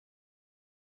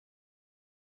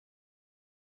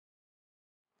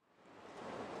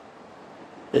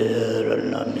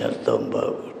Ranamya Tomba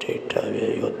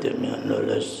Utitavya Yotimya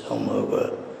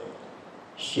Nulasamoga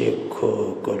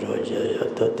Shiko Goroja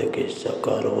Tataki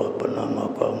Sakarwa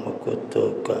Panamaka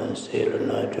Mukuto Kansir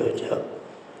Najoja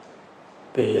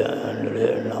Pia and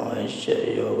Lena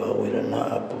Isha Yoga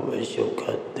Wilana Abu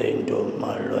Ishuka Tendo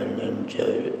Malwanjan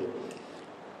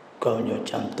Kanyo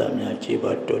Chantamya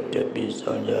Chibato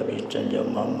Bisanya Vichanja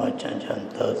Mama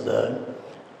Chanchantaza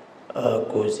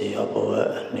Akuzi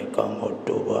Abawa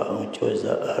Nikamotuba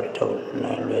Anchoza Arto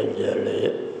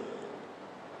Nanwejale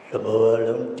Labawa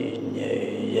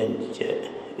Lumtine Yenche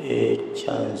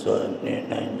Chanzwa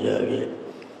Ninanjavi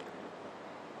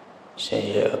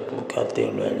Senya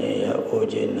Apukatin Rania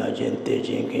Oje Najente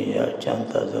Jinkia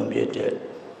Chanta Zombie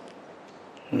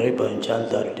Nipan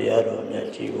Chanta Diaro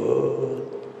Miachigo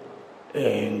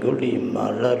Nguli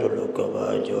malado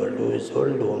lokabajo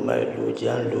luzolu mai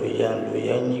lujan luyan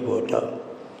luyani gota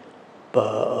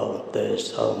pa te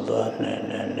saunda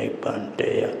ne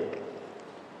pantea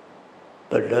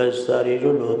pada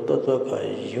sariru loto to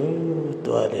kayu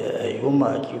tuare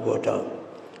ayuma ji gota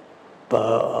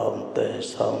pa te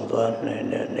saunda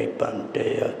ne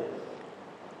pantea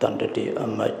tandati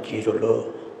amajirulo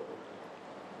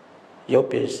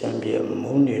yope sambia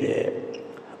munire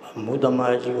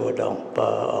Mudamaji Odam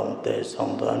Pa Ante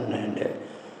Sandan and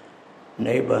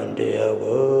Nebandea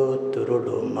go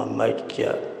Turulu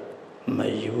Mamaja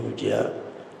Mayuja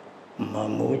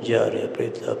Mamuja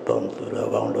Repreta Pamtura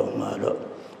Vando Malo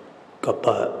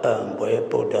Kapa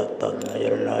Boepoda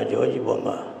Tanayana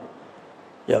Jojiboma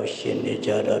Yashini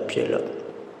Jada Pila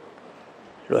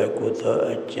Loikuta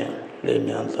Ajan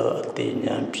Lenyanta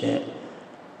Atinian Pien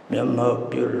Myanmar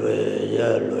Pule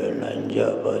Yalo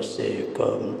Nanjaba Se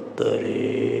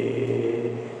Kamtari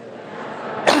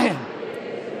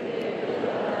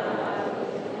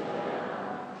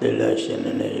Dilation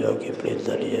in a yogi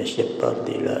plitaria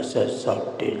Shepadila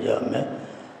Sasakti Jame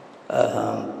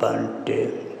Aham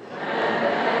Pante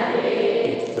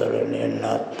Titharani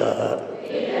Nata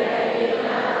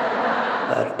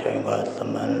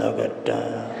Atengathaman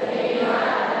Nagata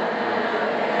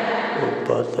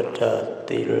Upasata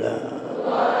Tila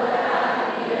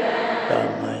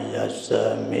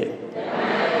Ramayasami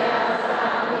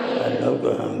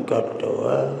Anugahan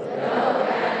Katoa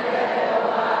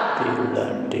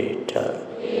Tilandita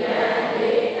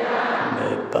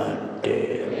Mepante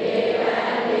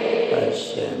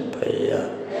Asempaya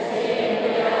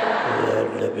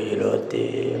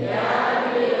Yadabiroti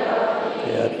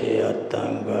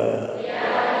Yadiatanga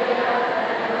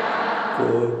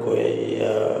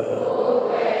Kukwaya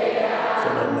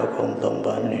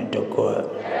Kontamban into Koa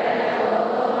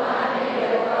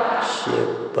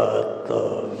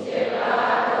Shipato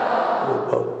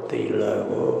Upati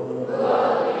Lago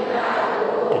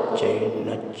the chain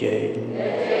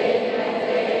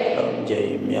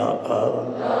Jamia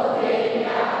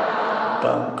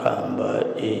Tankamba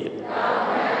E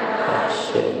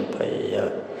Ashempaya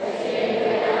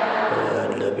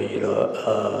Labiro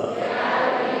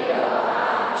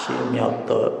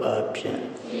Shimiato Apian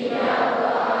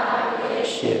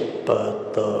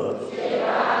Shipato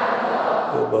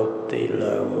Ubakti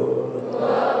Lago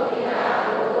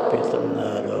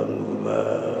Pitanaro Muba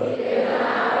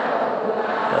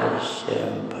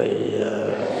Ashempaya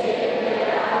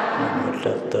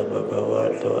Namutata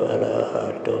Bhagavato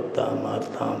Arahato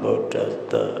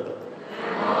Tamatambotata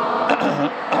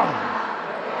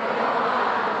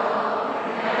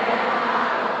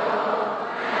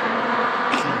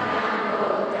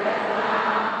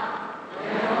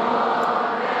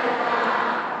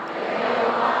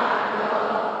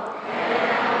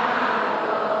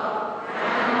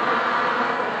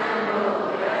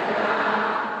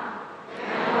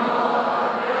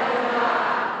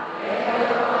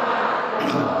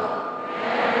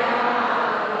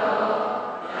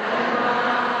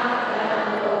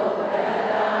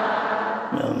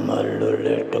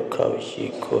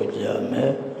Shiko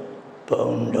Jame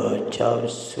Pondo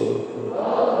Chausu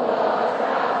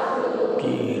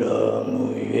Pira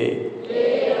Muye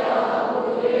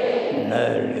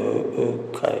Nalu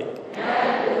Ukai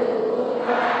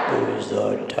Uzo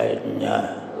Tanya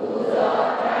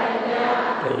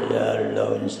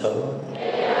Yalonso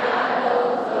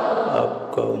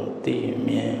Akonti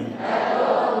Mien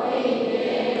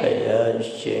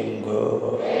Payashingo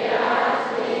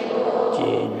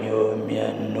Jinyo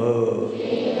Miano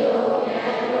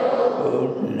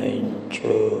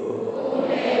Unencho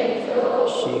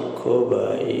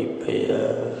Shikoba Ipaya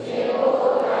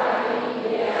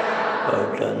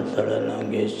Baudan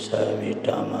Saranangisami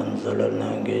Taman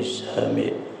Saranangisami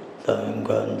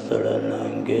Tangan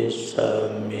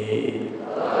Saranangisami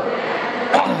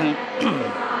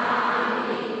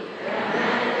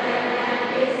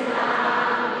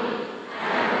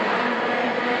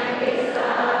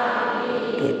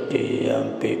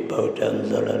Tutiyampi Buddham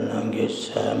Saranam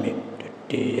Gacchami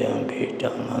Tutiyampi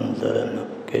Dhammam Saranam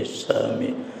Gacchami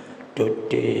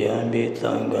Tutiyampi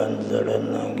Sangham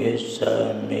Saranam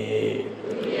Gacchami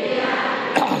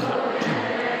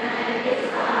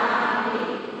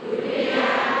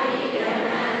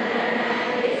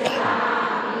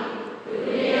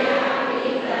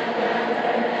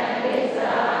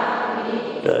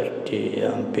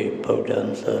Tatiyampi Buddham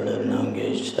Saranam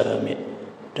Gacchami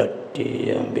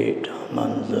Tatiyampi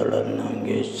Dhammam Saranam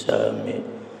Gacchami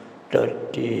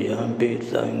Tatiyampi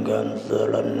Sangham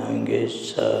Saranam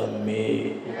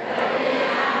Gacchami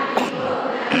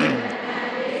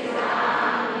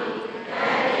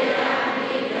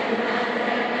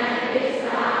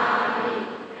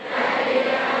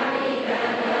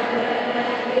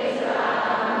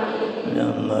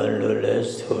Namalule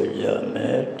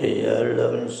Sujame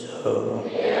Dialum So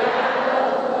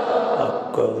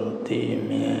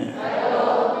Akontime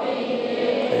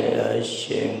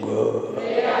Ayashingo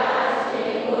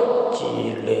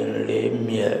Jilin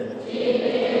Limye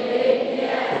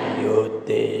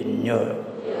Yote Nyo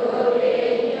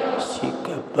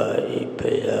Sikapa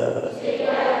Ipaya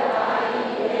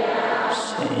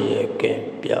Senye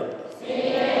Kempya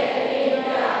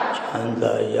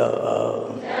Chanda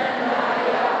Yao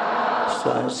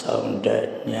Swan Sound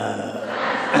Nya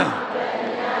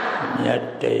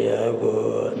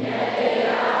Nyatayago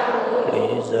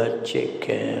Lisa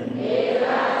Chicken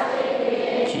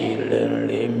Jilin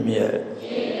Limya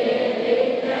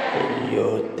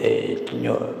Yote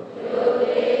Nyo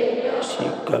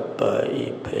Sikapa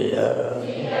Ipaya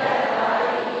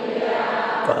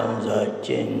Kanza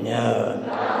Jinya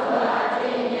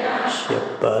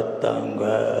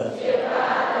Shipatanga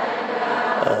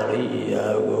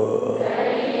Ariyago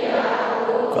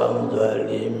Kanza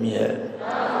Limya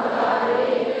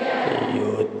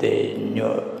Yote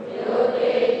Nyo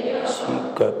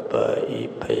Sikapa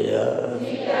Ipaya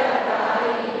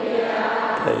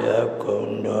Paya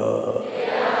Kondo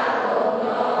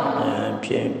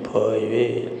Nyampien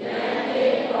Poye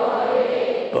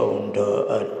Bondo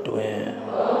Atwen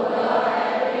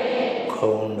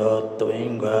Kondo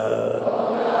Twinga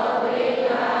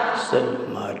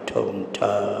Sema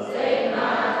Tongta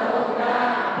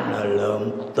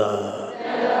Nalomta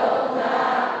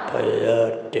Paya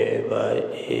Deva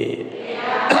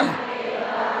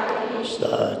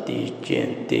Sati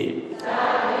Jenti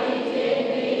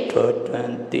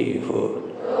Totwanti Hu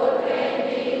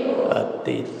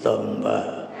Ati Thomba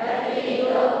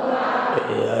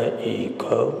Paya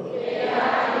Iko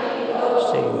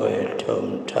Siwe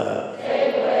Tomta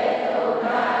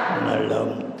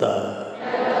Nalomta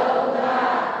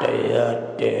Daya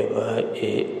Deva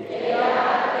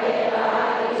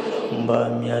Thomba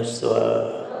Myaswa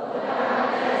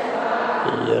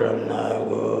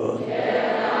Yaranago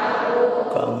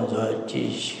Kamsa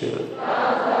Jishu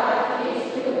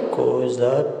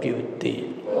Koza Beauty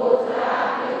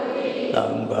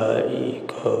Lamba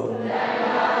Iko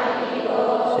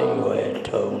Siwe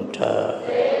Tomta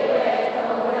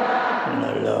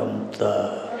Nalamta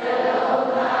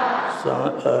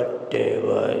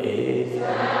Sa'adeva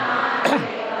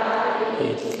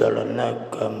Itarana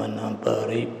Kamana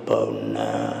Paripona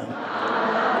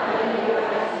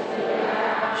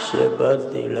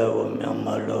Shibatila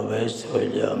Umyamalove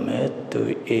Sujame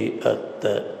Tu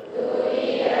Atta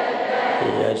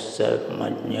Yasat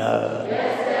Manya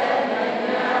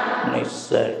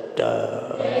Nisata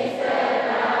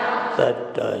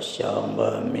Tata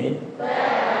Shambami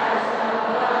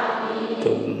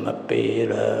Tu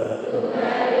Mapira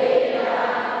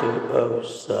Tu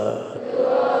Osa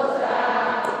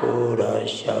Kura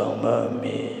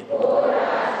Shambami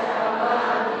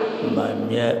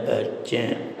Mamya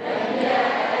Achen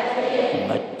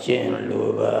Machen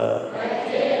Luva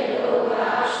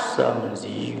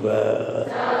Samziva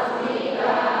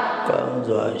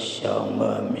Kanzwa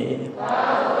Shambami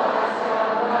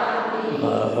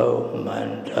Maho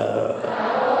Manda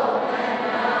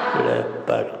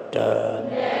Lepata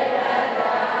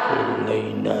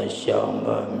Lina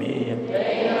Shambami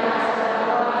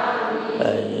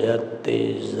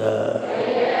Ayatiza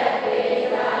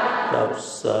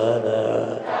Tapsara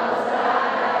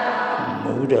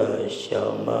Muda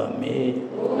Shambami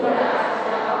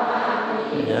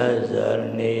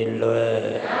Nazarni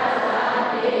Loe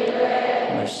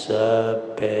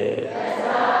Masape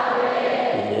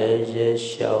Yeje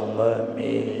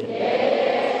Shambami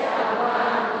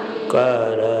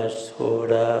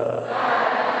Karasura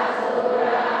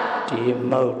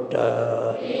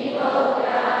Timota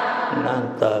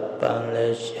Nanta Panle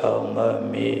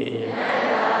Shambami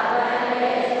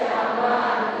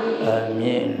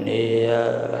Aminia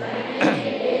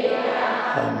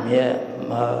မျက်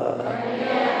မှ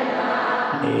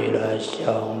နေရာ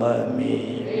ရှောင်မမီ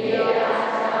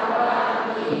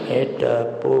မေတ္တာ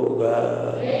ပုဂ္ဂ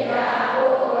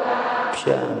ဖြ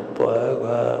န့်ပွားက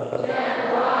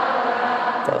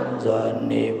ကောင်းစွာ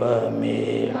နေပါမ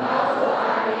ည်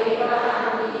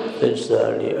သစ္စာ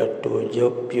လေးအတူကျု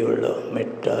ပ်ပြုလို့မေ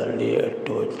တ္တာလေးအ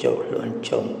တူကျုပ်လွန်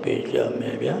ချုံပေးကြမ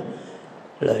ယ်ဗျာ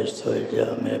လိုက်ဆိုကြ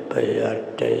မယ်ဘုရား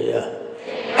တရား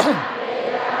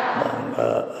သံဃာ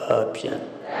အပြင်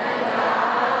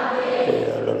ရ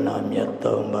ဏမြတ်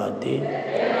သုံးပါးသည်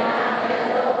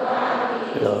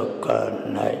လောက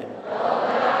၌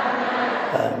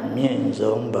အမြင့်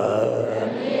ဆုံးပါ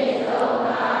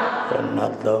ရဏ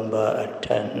သုံးပါးအထ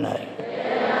က်၌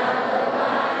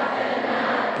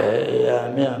ဘယ်ရာ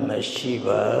မျှမရှိ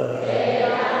ပါ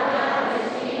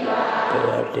ဘု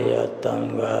ရားတရားသံ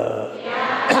ဃာ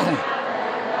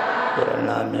ရဏ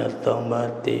မြတ်သုံး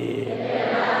ပါးသည်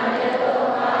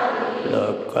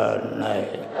လောက၌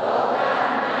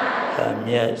အ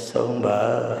မြတ်ဆုံးပါ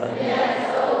ရ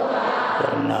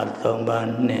ဏသုံးပါး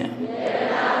နှင့်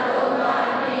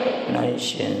နိုင်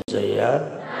ရှင်စရာ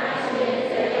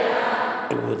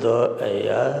တူသောအ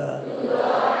ရာ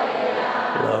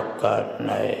လောက၌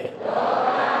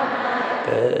ဘ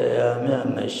ယ်ရာမျှ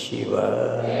မရှိပါ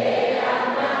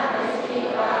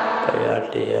ဘုရား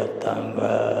တရားသံ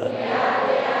ဃာ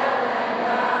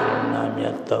ရဏမြ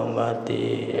တ်သုံးပါးသ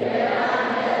ည်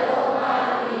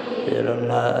ရဏ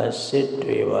အစစ်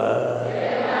တွေပါ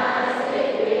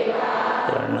ရ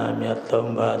ဏမြတ်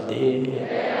သုံးပါးသည်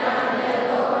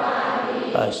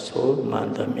အဆုမန္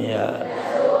တမြတ်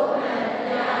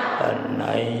အ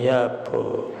နိုင်ရ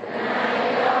ဖို့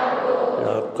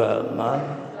လောကမှာ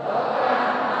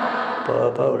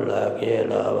ပေါ်ပေါက်လာခဲ့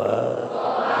လာပါ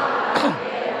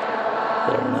ရ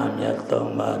ဏမြတ်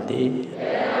သုံးပါးသည်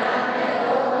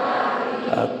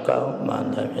အကောင်းမှန်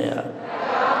သမျှ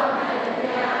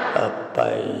အ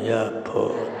ပိုင်ရ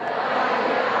ဖို့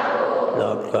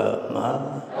လောကမှာ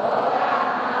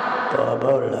ပေါ်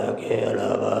ပေါက်လာခဲ့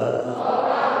လာပါ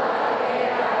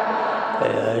ဘု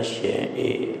ရားရှင်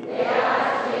ဤ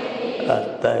အတ္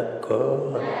တကို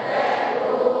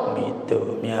မိတု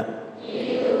မြတ်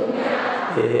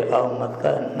ဧအောင်မတ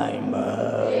တ်နိုင်ပါ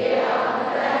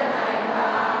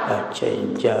အချိန်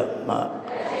ကြမှ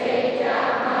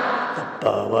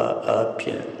ဘာဝအဖြ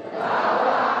စ်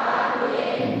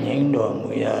ငြိမ်းတော်မူ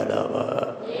ရတာပါ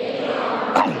ဘု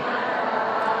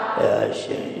ရားရှ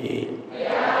င်ဤ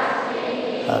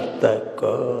အတ္တ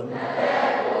ကို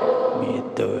မိ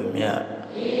တုမြတ်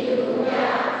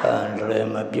အန္တရာယ်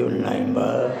မပြုနိုင်ပါ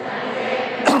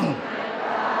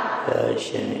ဘုရား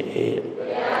ရှင်ဤ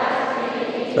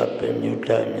သဗ္ဗညုတ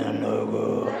ဉာဏ်တော်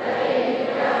ကို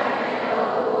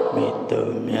မိတု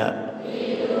မြတ်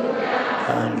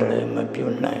အန္တရာယ်မပြု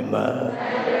နိုင်ပါ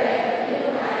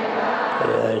ဘု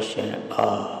ရားရှင်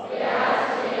အား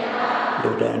လူ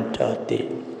ဒန်တတိ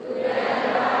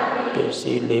ပစ္စ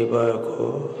ည်းလေးပါးကို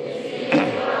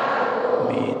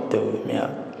မိတုမြ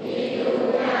တ်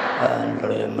အန္တ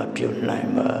ရာယ်မပြုနိုင်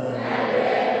ပါ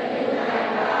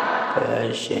ဘု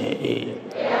ရားရှင်ဤ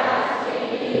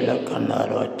လက္ခဏာ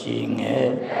တော်ကြီးငယ်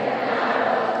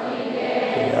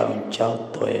ရောင်ချောက်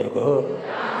တွေကို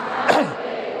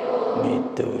မိ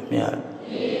တုမြတ်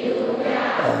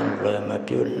အန္တရာယ်မ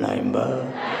ပြုနိုင်ပါ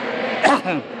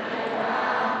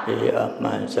ဒီအမှ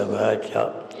န်စကားကြော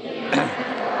င့်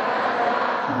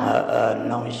ငါအ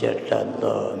နှောင့်ယှက်တတ်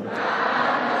သော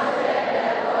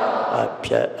အ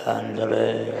ဖြတ်အန္တရာ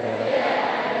ယ်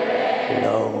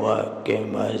လုံးဝကင်း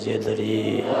ပါစေတည်း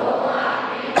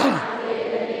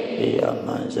ဒီအ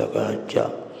မှန်စကားကြော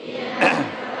င့်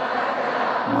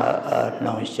ငါအ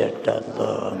နှောင့်ယှက်တတ်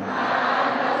သော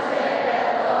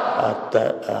အတ္တ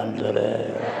အန္တရာယ်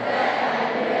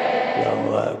လုံး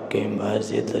ဝကင်းပါ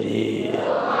စေတည်း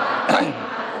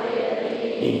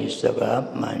ဒီစကား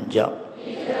မှန်ကြောင့်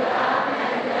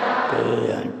ဘေး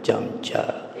ရန်ကြောင့်ချ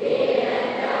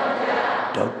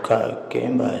ဒုက္ခက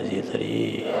င်းပါစေတ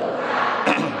ည်း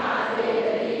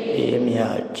အေးမြ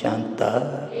ချမ်းသာ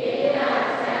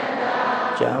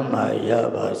ကျမ်းမာရ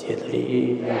ပါစေတ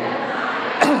ည်း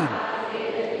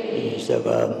ဒီစ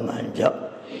ကားမှန်ကြောင့်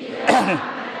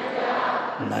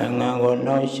နိုင်ငံကို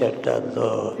နှောင့်ယှက်တတ်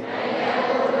သော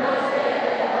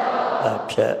အ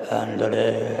ဖြတ်အန္တရာ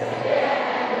ယ်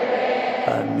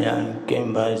အမြန်က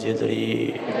င်းပါစေတည်း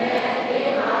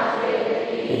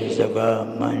ဒီစကား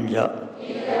မှန်ကြောင့်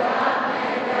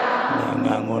နိုင်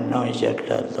ငံကိုနှောင့်ယှက်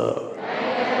တတ်သော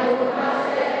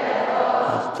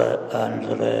အတ္တအန္တ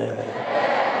ရာယ်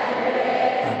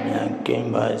အမြန်ကင်း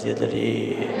ပါစေတ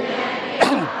ည်း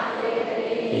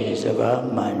ဒီစကား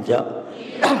မှန်ကြောင့်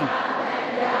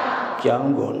ကြော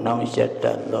င်းကိုနှောင့်ယှက်တ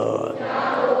တ်သော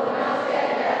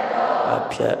အ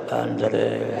ဖြတ်အန္တရာ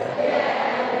ယ်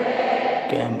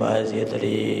ကင်းပါစေတ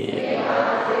ည်း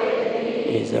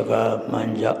ဤစကားမှ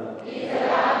န်ကြောင့်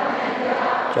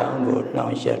ကြောင်းကိုနှော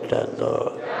င့်ယှက်တတ်သော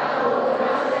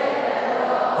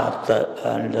အသက်အ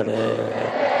န္တရာ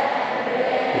ယ်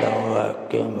လောက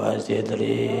ကင်းပါစေတ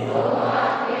ည်း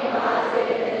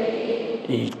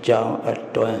ဤကြောင်းအ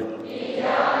တွင်း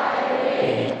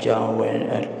ဤကြောင်းဝင်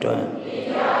အတွင်း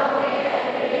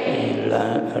ဤလ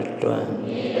မ်းအတွင်း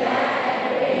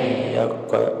ဤရပ်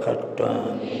ကွက်အတွင်း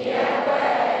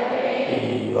ဤ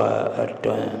ရွာအ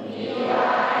တွင်း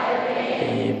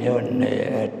ဤမြို့နယ်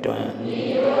အတွင်း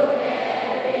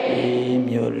ဤ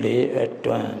မြို့လေးအ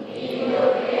တွင်း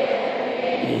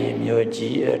ဤမြို့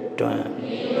ကြီးအတွင်း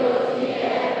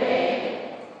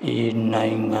ဤနို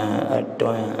င်ငံအတွ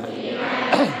င်း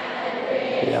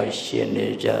ရောက်ရှိနေ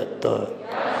ကြသော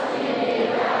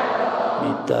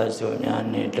မိသားစုများ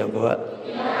နှင့်တကွယ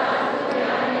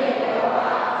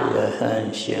ဟန်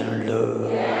ရှင်လူ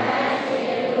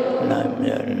နတ်မြ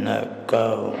တ်နတ်ကော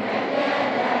င်း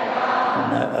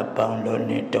နတ်အပေါင်းတို့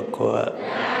နှင့်တကွ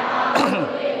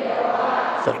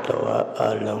သတ္တဝါအ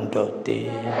လုံးတို့သည်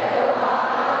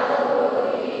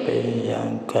ဘေးရ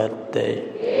န်ခတ်တဲ့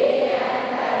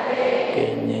က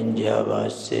င်းငြိမ်းကြပါ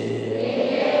စေ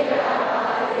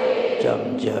จ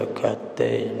ำจะขัดเต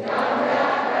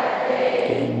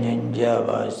กินยินจาบ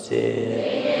าเส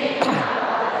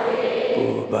ปู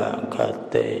บังขัด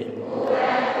เต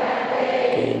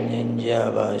กินยินจา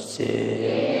บาเส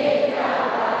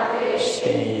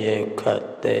สิเยขัด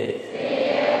เต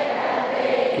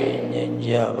กินยินจ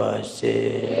าบาเส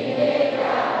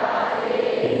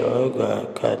โยกะ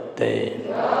ขัดเต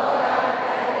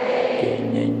กิน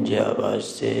ยินจาบา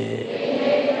เส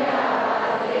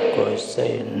ကိုယ်စိ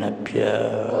တ်နှပြ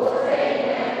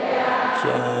ချ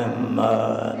မ်းသာ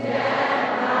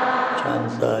ချ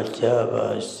မ်းသာကြပါ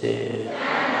စေ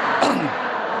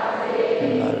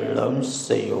နှလုံး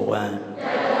စိတ်ဝမ်း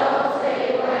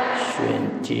ရှင်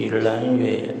ကြည်လန်း၍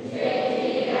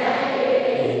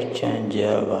ချမ်းကြ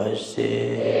ပါစေ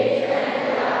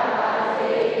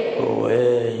ဝေ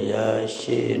ရ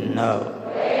ရှိနောက်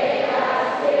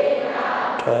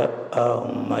ထအော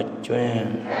င်မကျွ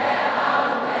င်း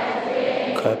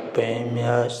ခပင်မြ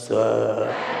တ်စွာ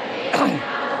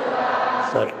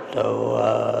သတ္တ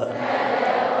ဝါ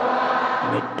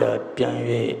မေတ္တာပြန်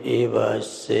၍အေးပါ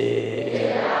စေ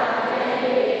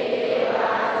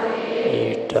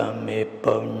ဣတမေ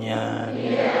ပုည္ဏ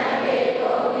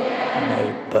နိ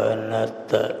ဗ္ဗာန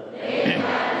တ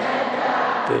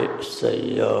ပစ္စ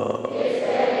ယော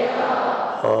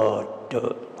ဟောတု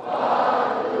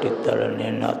တိတရဏေ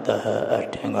နတဟအ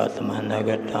ထေင္ကသမဏ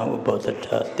ဂတံဥပသထ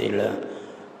တိလံ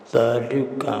သာဓု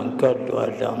ကံကတ္တဝ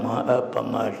ဓမ္မအပ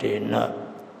မဒေန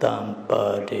တံပါ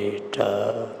ဒေတာ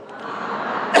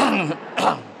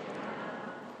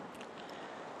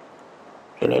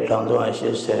ဒီနေ့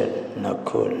1382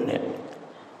ခုနှစ်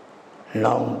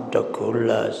လောင်တကူ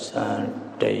လာစံ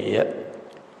တရက်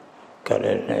ကရ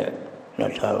နဲ့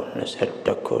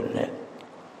2021ခုနှစ်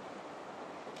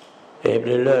ဧ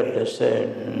ပြီလ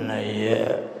12ရ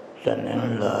က်တန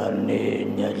င်္လာနေ့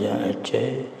ညချမ်းအချိ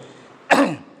န်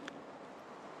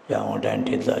ရောင်တန်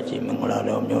ဒေသကြီးမင်္ဂလာ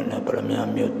တော်မြို့နယ်ပရမ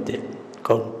မြို့တစ်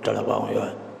ကုန်းတလပေါင်းရွာ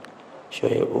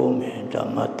ရွှေဦးမင်းဓ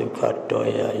မ္မဒုက္ခတော်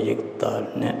ရရိတ်တာ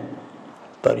နဲ့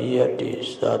ပရိယတိ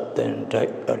သာတန်တို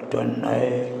က်အတွင်း၌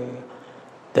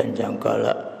တန်ကြံကာလ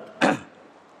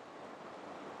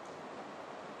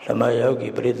သမယောဂီ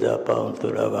ပရိသတ်ပေါင်းသူ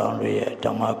တော်ကောင်းတွေရဲ့ဓ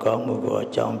မ္မကောင်းမှုကိုအ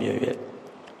ကြောင်းပြု၍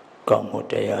ကောင်းမှု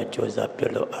တရားကြိုးစားပြု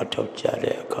လို့အထောက်ကြ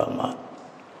တဲ့အခါမှာ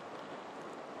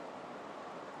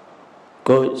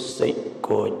ကိုယ်စိတ်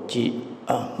ကိုကြည်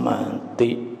အမှန်သိ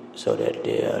ဆိုတဲ့တ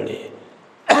ရားလေး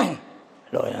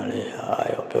လောရန်လေးအာ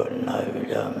ရုံပြုနိုင်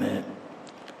ရမယ်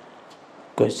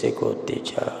ကိုယ်စိတ်ကိုသိ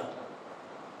ချ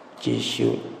ကြည်ရှု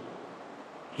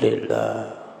လေ့လာ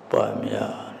ပွား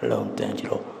များလုံးတင်ကြ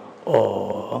လို့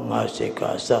ငါစိတ်က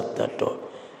စတတ်တော့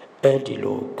အဲ့ဒီ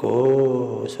လိုကို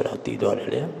ဆိုတာသိသွားတယ်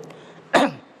လေ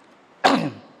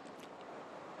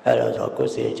အဲ့တော့ကို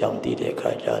ယ်စိတ်အကြောင်းသိတဲ့အ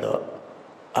ခါကျတော့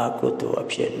အကုသိုလ်အ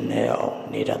ဖြစ်နဲ့အောင်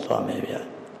နေတတ်သွားမယ်ဗျာ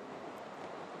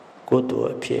ကုသို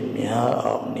လ်အဖြစ်များ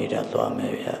အောင်နေတတ်သွားမ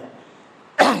ယ်ဗျာ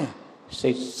စိ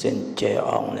တ်စင်ကြယ်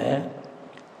အောင်လည်း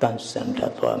တန်ဆန်တ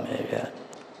တ်သွားမယ်ဗျာ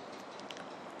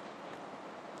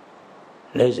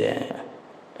လက်စင်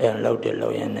အဲ့လောက်တဲ့လော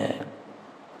က်ရင်နဲ့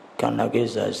ကန္နကိ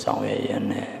စ္စဆောင်ရွက်ရင်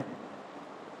နဲ့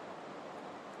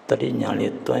တတိညာ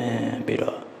လေးတွင်းပြီး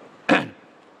တော့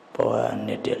ဘောရ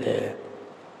နဲ့တည်းလေ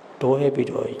တွဲပြီး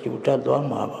တော့ယူတတ်သွား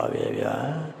မှာပါပဲဗျာ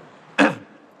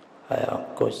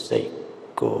ကိုယ်စိတ်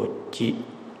ကိုကြည်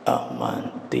အမှန်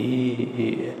တ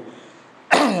ည်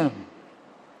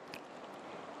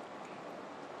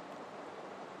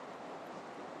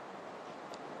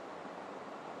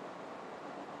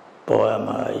ပေါ်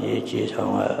မှာရေးကြည့်ဆော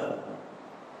င်က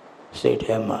စိတ်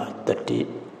ထဲမှာတတိ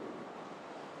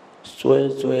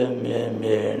ဆွဲမြဲ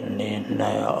နေ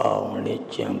နိုင်အောင်လေ့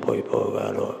ကျင့်ဖို့က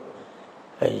တော့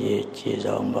အရေးကြီး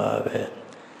ဆုံးပါပဲ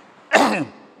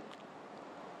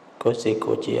ကိုယ်စိတ်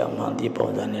ကိုကြည်အမှန်ဒီပုံ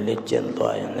စံနဲ့လေ့ကျင့်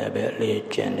သွားရင်လည်းပဲလေ့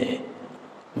ကျင့်နေ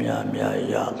များ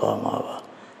ရသွားမှာပါ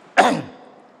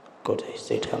ကိုယ်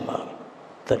စိတ်ထဲမှာ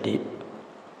တတိ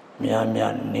များ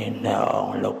နေနိုင်အော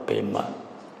င်လုပ်ပေးမှ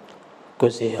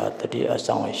ကိုယ်စိတ်ဟာတတိအ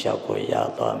ဆောင်အရှောက်ကိုရ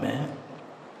သွားမယ်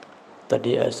တ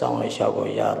တိအဆောင်အရှောက်ကို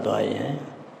ရသွားရင်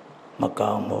မ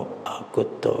ကောင်းမှုအကု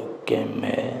သိုလ်ကင်းမ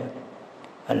ယ်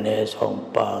အနည်းဆုံး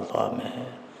ပါသွားမယ်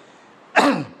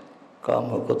ကောင်း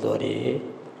မှုကုသိုလ်တွေ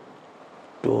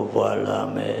တိုးပွားလာ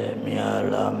မယ်များ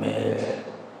လာမယ်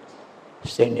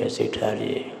စိတ်နဲ့စိတ်ထား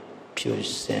တွေဖြူ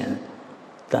စင်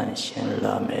တန်ရှင်း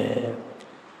လာမယ်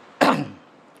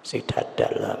စိတ်ထတ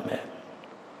က်လာမယ်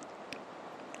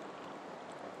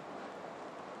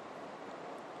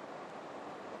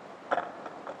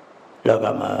လောက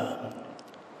မှာ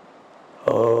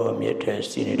မြတ်တဲ့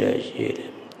စီနေတဲ့ရေ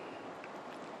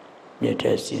မြတ်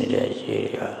တဲ့စီနေတဲ့ရေ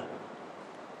က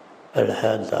အလဟ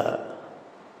ဒ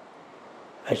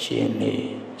အရှင်နေ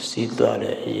စီးသွား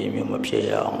တဲ့အရေမျိုးမဖြစ်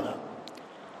ရအောင်လား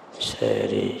ဆယ်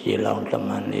ရီရေလောင်းတမ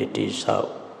န်နေတိဆော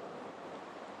က်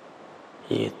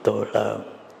ရေတော်လာ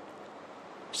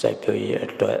စိုက်ပျိုးရေးအ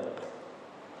တွက်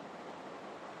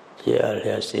ရေအလျ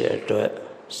က်စီအတွက်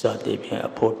စသည်ဖြင့်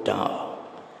အဖို့တန်အောင်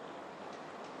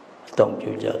တောင်းပြ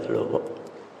ကြသလိုပေါ့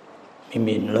မိ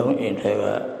မိနှလုံးအင်ထဲက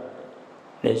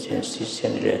နေစဉ်စီစ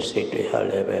ဉ်နေတဲ့စိတ်တွေဟာ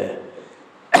လည်းပဲ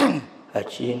အ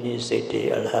ချင်းဒီစိတ်တွေ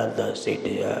အလဟဒစိတ်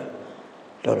တွေက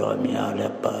တော်များလ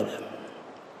ည်းပါတယ်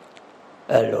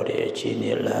အဲ့လိုတွေအချင်းဒီ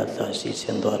အလဟဒစီစ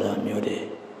ဉ်သွားတာမျိုးတွေ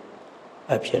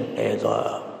အဖြစ်နေသွား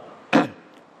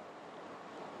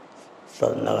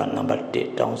သောနာနံပါတ်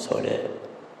1တောင်းဆိုတဲ့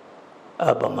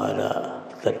အပမရ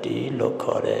သတိလို့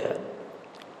ခေါ်တဲ့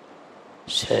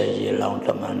ဆယ်ရီလောင်တ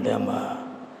မန်တဲ့မှာ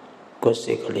ကိုယ်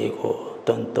စိတ်ကလေးကို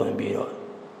တွန်းပြီးတော့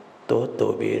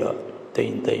တိုးပြီးတော့တိ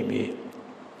မ်ပြီး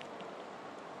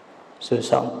ဆူ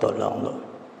ဆောင်တော်လောင်လို့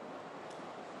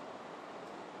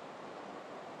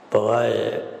ဘဝ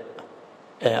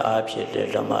ရဲ့အားဖြင့်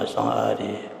ဓမ္မဆောင်အား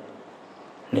ဒီ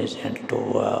နေစဉ်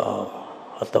တိုးအောင်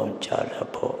အသုံးချရ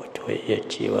ဖို့အထွေရ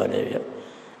ကြီးပါလေဗျ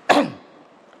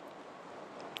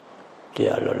တ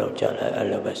ရားလောက်ကြလဲအဲ့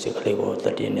လိုပဲစိတ်ကလေးကိုတ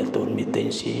တိနဲ့တူမိသိ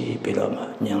စီပြီးတော့မှ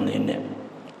ညံလေးနဲ့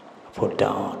ဖို့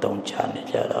တောင်းတုံးချနေ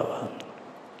ကြတာပါ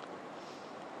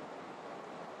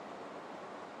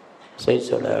စိတ်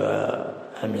ဆိုလည်း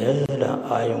အမြဲတမ်း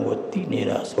အာယုံကိုတည်နေ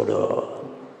တာဆိုတော့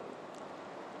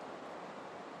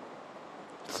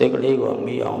စိတ်ကလေးကို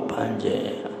မိအောင်ဖမ်းခြင်း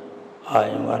အာ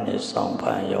ယုံကနေဆောင်ဖ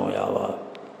မ်းရုံရပါ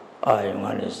အာယုံက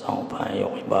နေဆောင်ဖမ်း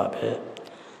ရုံပါပဲ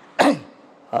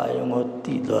အာယုံကိုတ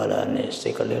ည်သွားတာနဲ့စိ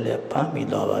တ်ကလေးလည်းဖမ်းမိ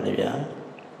သွားပါလေဗျာ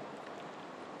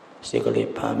စိတ်ကလေး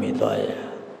ဖမ်းမိသွားရဲ့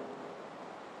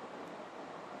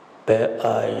ဘယ်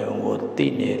အာယုံကိုတ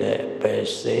ည်နေတဲ့ဘယ်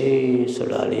စိတ်ဆို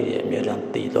တာလေးတွေအများအား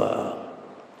တည်သွား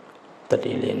တ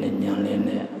တိလေးနဲ့ဉာဏ်လေး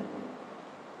နဲ့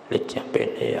လက်ကျန်ပေး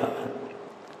နေရ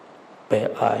ဘယ်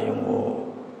အာယုံကို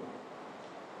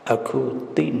အခု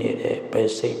တည်နေတဲ့ဘယ်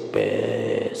စိတ်ပဲ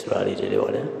ဆိုတာလေးတွေ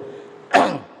ပေါ့လေ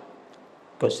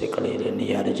ကိုယ်စိတ်ကလေးတွေနေ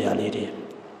ရာကြလေးတွေ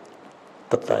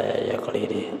တတရကလေး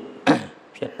တွေ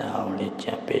ဖြစ်နေအောင်လေ့ကျ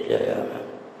င့်ပေးကြရမယ်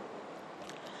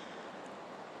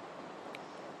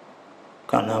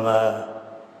ခန္ဓာမှာ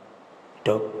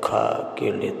ဒုက္ခကိ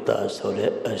လေသာဆို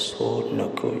တဲ့အဆိုးနှ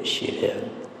စ်ခုရှိတယ်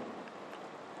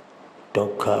ဒု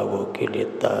က္ခကိုကိလေ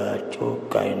သာချိုး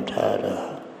ကင်ထားတာ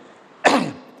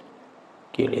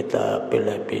ကိလေသာပြလ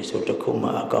က်ပြီးဆိုတခုမှ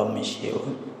အကောင်းမရှိ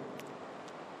ဘူး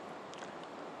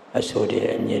အဆိုးတွေ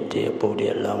အညစ်တွေအပူတွေ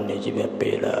အလောင်းတွေကြီးပဲ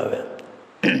ပေးလာပဲ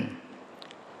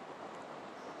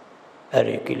အဲ့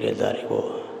ဒီကိလေသာတွေကို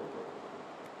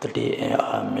တတိ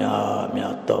အား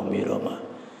များတောင်းပြီးတော့မှ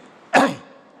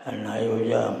အနာယ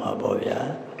ရမှာပေါ့ဗျာ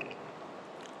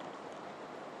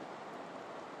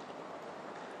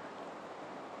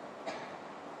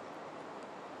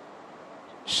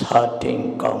စာတင်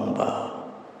ကောင်းပါ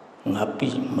ငါပြီ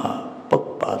မှာပု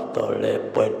တ်ပါတော့လေ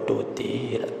ပွက်တူ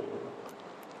တီး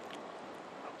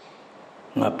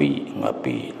ငါပြီ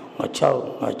ငါချော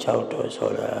က်တော့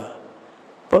ဆိုတာ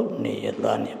ပုတ်နေရ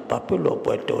သားနဲ့ဘာဖြစ်လို့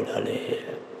ပွက်တူလာလဲ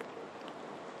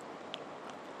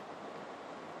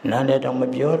နားလည်းတော့မ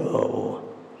ပြောတော့ဘူး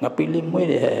ငါပြီလေးမွေး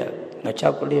တယ်ငါချော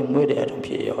က်ကလေးမွေးတယ်တော့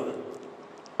ဖြစ်ရော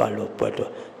ပါလို့ပွတ်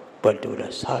တူတ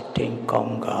ယ်စာတင်ကော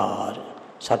င်းက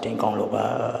စာတင်ကောင်းလို့ပါ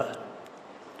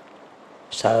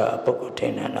စာပုဂ္ဂိုလ်ထ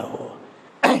င်တယ်တော့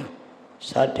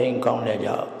စာတင်ကောင်းတဲ့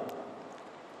ကြောင့်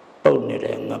ပုတ်နေ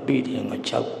တဲ့ငပိတယ်င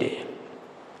ချောက်တယ်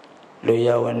လူရ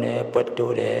ဝနဲ့ပွတ်တူ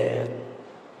တယ်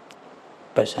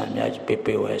ပစံများ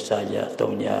ပေဝဲစာကြ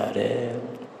သုံးကြတယ်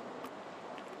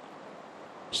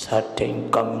စာတင်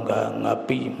ကောင်းကင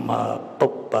ပိမှာပု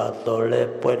တ်ပါတော်လဲ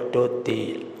ပွတ်တူတီ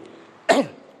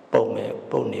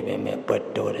ပုံနေပဲမဲ့ပွတ်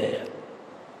တော်တယ်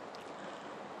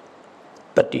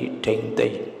တတိထိန်သိ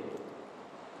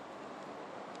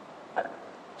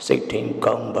စိတ်ထိန်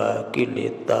ကောင်းပါကိလေ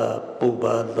သာပူ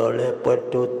ပါတော်လဲပွတ်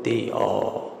တော်တီ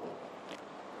အော်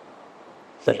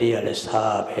တတိရလည်း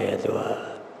စားပဲသူက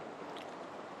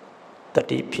တ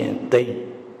တိဖြင့်သိ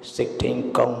စိတ်ထိန်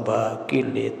ကောင်းပါကိ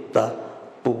လေသာ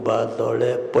ပူပါတော်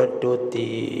လဲပွတ်တော်တီ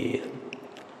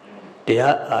တ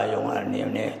ရားအာယုံအနေ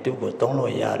နဲ့သူ့ကိုသုံး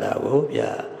လို့ရတာကို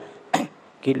ဗျာ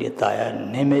ကိလေသာရ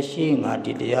နေမရှိငါ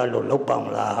ဒီတရားလို့လောက်ပါမ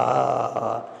လားဟာ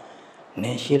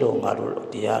နေရှိလို့ငါတို့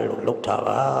တရားလို့လောက်တာ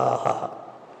ပါဟာ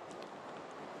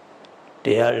တ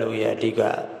ရားလို့ရအဓိက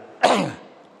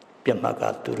ပြတ်မှတ်က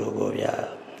သူတို့ကိုဗျာ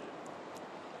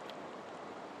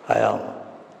အဲအောင်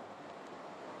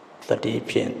တတိ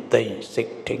ဖြင့်သိစိ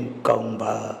တ်ထိန်ကောင်း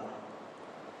ပါ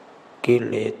ကိ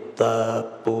လေသာ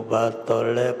ပူပါတော်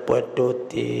လဲပွတ်တူ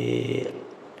တီ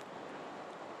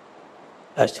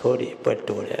အဆိုးတွေပွတ်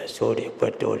တူတယ်အဆိုးတွေပွ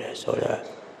တ်တူတယ်ဆိုတာ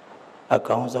အ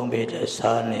ကောင်းဆုံးပဲတဲ့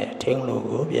စားနဲ့ထင်းလို့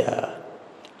ကိုဗျာ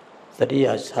သတိရ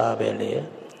စားပဲလေ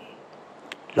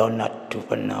လောနတုပ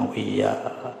နံဝိယ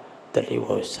တတိဝ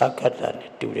စကတ္တ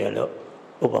နဲ့တူတယ်လို့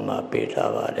ဥပမာပေး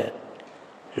ထားပါတယ်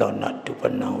လောနတုပ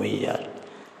နံဝိယ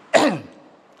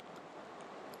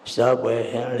စာဝေ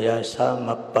ဟံလျာစာမ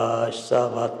ပါစာ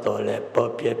ဘတော်လဲ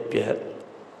ပေါ်ပြပြ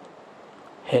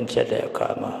ဟင်ချက်တဲ့အခါ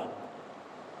မှာ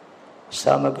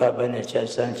စာမကဘယ်နဲ့ချက်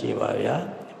စမ်းကြည့်ပါဗျာ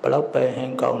ဘလောက်ပဲဟ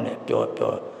င်ကောင်းနဲ့ပြော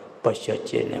ပတ်ချက်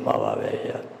ကျနေမှာပါပဲ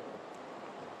ဗျာ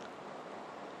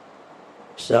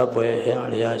စာဝေဟံ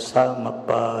လျာစာမ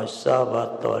ပါစာဘ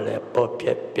တော်လဲပေါ်ပြ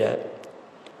ပြ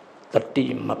တတိ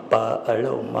မပါအ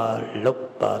လုံးမလုတ်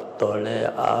ပါတော်လဲ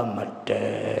အာမတဲ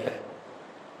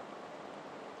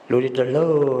လူတွေတ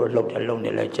လုံးလောက်တလုံး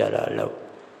နေလိုက်ကြတာလို့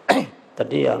တ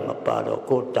တိယမပါတော့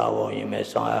ကိုတာဝန်ရင်မဲ့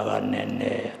ဆောင်ရကနဲ့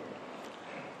နဲ့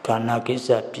ခန္ဓာကိစ္စ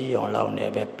ပြည့်အောင်လောက်နေ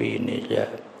ပဲပြီးနေကြ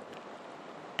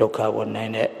ဒုက္ခဝနို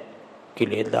င်တဲ့ကိ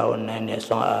လေသာဝနိုင်တဲ့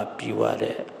ဆောင်အားပြီးွား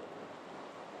တဲ့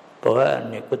ဘောအ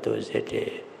နေကုသိုလ်စိတ်တွေ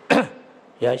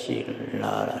ရရှိ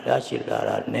လာ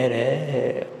တာနေတယ်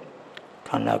ခ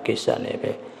န္ဓာကိစ္စနဲ့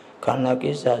ပဲခန္ဓာ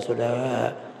ကိစ္စဆိုတာက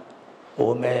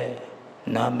ဟိုမဲ့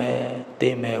နာမဲတေ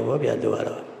မဲဝပြလို့ရ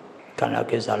တော့ခန္ဓာ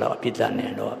ကိစ္စတော့အပြစ်ဒဏ်နေ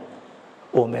တော့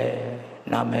အိုမဲ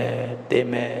နာမဲတေ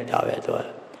မဲဒါပဲတော့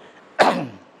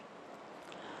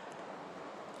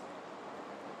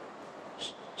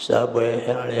စာဘွေဟ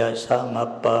ရယစာမ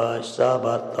ပါစာဘ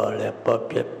တော်လဲပ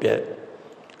ပြပြ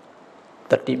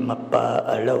တတိမပါ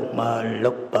အလုံးမ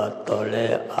လုတ်ပါတော်လဲ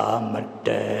အာမ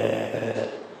တဲ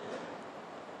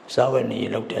စာဝဏီ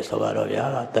လုတ်တဲ့ဆိုတော့ဗျာ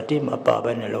တတိမပါ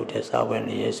ပဲနဲ့လုတ်တဲ့စာဝ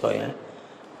ဏီရဲ့ဆိုရင်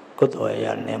ကုသိုလ်ရ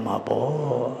နေမှာပေါ့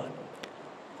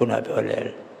ခုနပြောလေ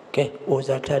ကဲဩ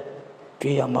ဇာထတ်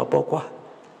ကြွေးရမှာပေါ့ကွာ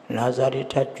နာဇာတိ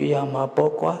ထတ်ကြွေးရမှာ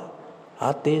ပေါ့ကွာအာ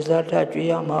သေးဇာထတ်ကြွေး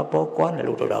ရမှာပေါ့ကွာ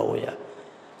လို့တို့တော်ဟောရ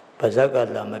ပါဇက်က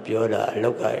လာမပြောတာအ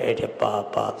လောက်ကအဲ့ဒီပါ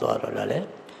သွားတော့လားလေ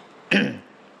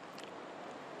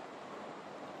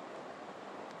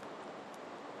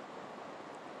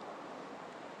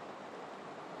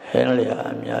ဟဲ့လေ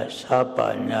အမြတ်စာပါ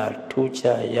ညာထူး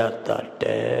ခြားရတာ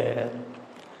တဲ့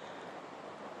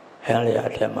ဟဲ့လေအ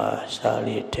ထက်မှာစာ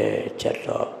လေးထဲချက်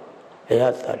တော့အရ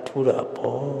သာထူးတာ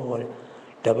ပေါ့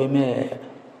ဒါပေမဲ့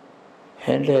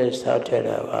ဟဲ့လေစာထဲ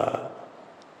တာက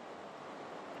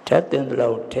ထက်တဲ့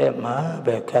လောက်ထဲမှာ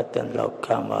ပဲခတ်တဲ့လောက်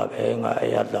ခံပါပဲငါအ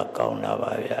ရသာကောင်းတာ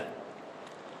ပါဗျာ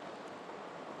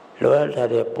လောရ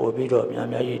တဲ့ပို့ပြီးတော့များ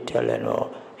ကြီးထက်လဲတော့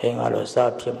ဟင်းကတော့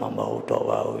စားဖြစ်မှာမဟုတ်တော့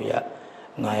ပါဘူးဗျာ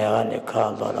ငါရကနေခါ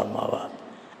သွားတော့မှာပါ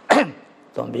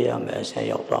သွန်ပြရမယ်ဆင်း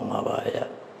ရောက်သွားမှာပါဗျာ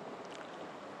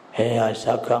ဟဲ့ဟာစ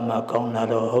ကားမကောင်းတာ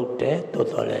တော့ဟုတ်တယ်တိုး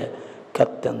တော်လဲက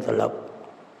တ်တန်သလောက်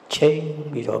ချိန်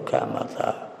ပြီးတော့ခါမှာသာ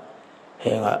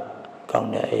ဟဲ့ကကောင်း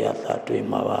တဲ့အရာသာတွေ့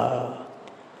မှာပါ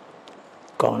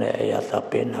ကောင်းတဲ့အရာသာ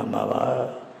ပင်နာမှာပါ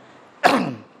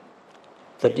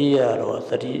တတိယတော့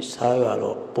တတိစားက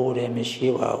တော့ပိုးတယ်မရှိ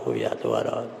ပါဘူးဗျာသူက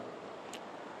တော့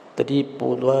တတိ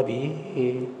ပိုးသွားပြီ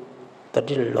တ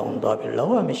တိလုံသွားပြီလော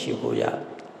ကမရှိဘူးဗျာ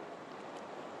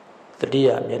တတိယ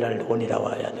အမြဲတမ်းလိုနေတာ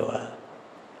ပါဗျာသူက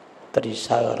တတိ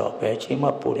စားကတော့ဘယ်ချိန်မှ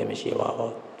ပိုးတယ်မရှိပါ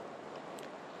ဘူး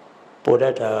ပိုးတ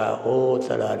တ်တာကဟိုးသ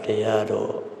လားတရား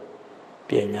တော့ပ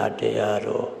ညာတရား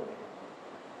တို့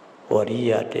ဝရိ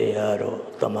ယတရားတို့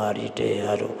သမာဓိတ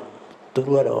ရားတို့သူ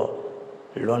တို့ကတော့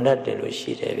လွန်တတ်တယ်လို့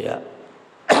ရှိတယ်ဗျ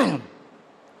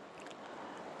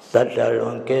သတ္တလွ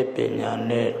န်ကဲပညာ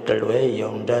နဲ့တလွဲ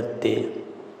ယုံတတ်သည်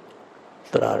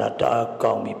သရရတာ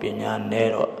ကောင်းပြီပညာနဲ့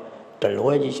တော့တ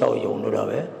လွဲကြီးလျှောက်ယုံလို့တော့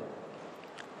ပဲ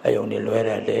အယုံနေလွဲ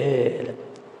ရတ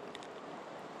ယ်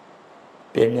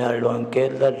ပညာလွန်ကဲ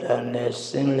သတ္တနဲ့စ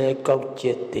င်လေကောက်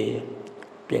จิตသည်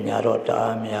ပညာတော့တ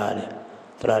အားများတယ်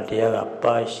သရတရားက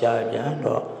ပါရှားပြန်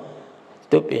တော့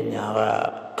သူပညာက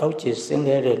ကောက်จิตစင်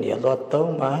လေတဲ့နေရာတော့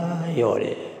သုံးပါရောတ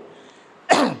ယ်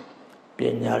ပ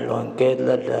ညာလွန်ကဲသ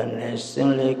တ္တနဲ့စ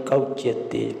င်လေကောက်จิต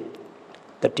သည်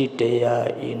တတိတရား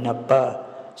ဤနှစ်ပါး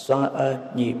စွမ်းအား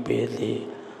ညှိပေသည်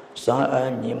စွမ်း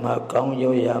အားညှိမှကောင်း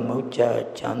ရိုးရာမုတ်ချ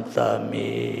ချမ်းသာမ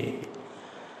ည်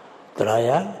တ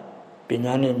ရားပ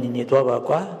ညာနဲ့ညီညီသွားပါ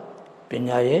ကွာပ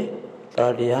ညာရဲ့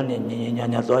တရားနဲ့ညီညီညာ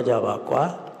ညာသွားကြပါကွာ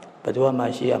ဘယ်သူမှ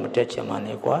ရှိရမတက်ချင်မှ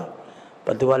နဲ့ကွာဘ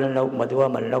ယ်သူမှလည်းမသူ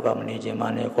မှလောက်ကမနေချင်မှ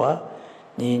နဲ့ကွာ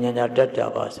ညီညီညာညာတက်ကြ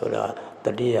ပါဆိုတာတ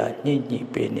တိယညှိညှိ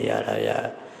ပေးနေရတာဗျာ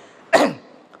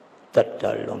တတ္တ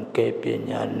လွန်ကဲပ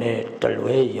ညာနဲ့တ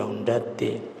လွဲယုံတတ်သ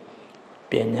ည်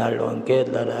ပညာလွန်ကဲ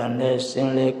သရနဲ့စင်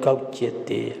လေကောက်จิต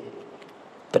သည်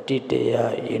တတိတ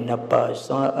ရားဤနှစ်ပါး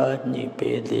စွမ်းအားညှိ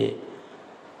ပေသည်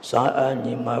စွမ်းအား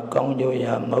ညှိမှကောင်းကျိုး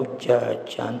ရာမုတ်ချ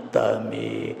ချမ်းသာမ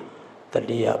ည်တ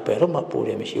တိယဘယ်တော့မှပူတ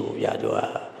ယ်မရှိဘူးဗျာသူက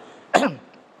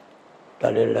ဒါ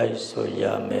လည်းလိုက်ဆိုရ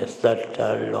မယ်သတ္တ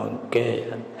လွန်ကဲ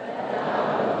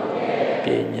ပ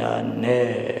ညာ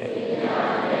နဲ့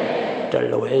တ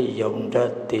လွဲယုံတ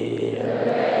တ်သည်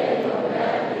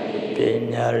ပ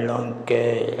ညာလွန်ကဲ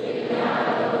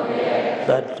သ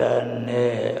တ္တ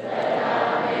နဲ့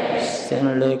စင်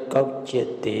လေကောက်จิต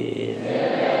သည်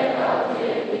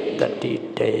တတိ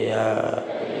တရား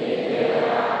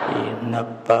ဤနှ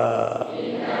စ်ပါး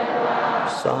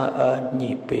စွမ်းအား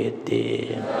ညှိပေသည်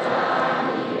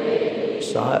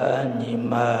စွမ်းအားညှိ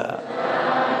မှ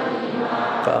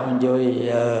ကောင်းကျိုး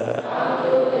ရာ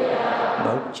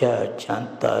မုတ်ချချ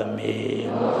မ်းသာမည်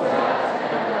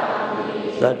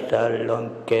သတ္တလွန်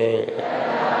ကဲ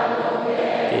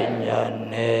ပညာ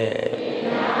နဲ့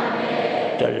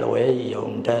တလွဲယုံ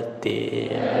တတ်သည်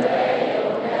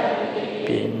ပ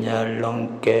ညာလွန်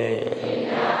ကဲ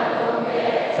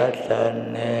သတ္တ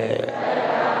နဲ့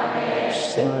စ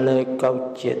င်လေကောက်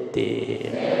จิตသည်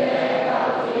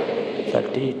တ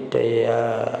တိတ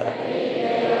ရား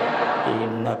ဤ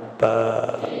နှစ်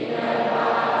ပါး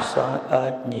စွမ်း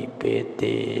အားညှိပေသ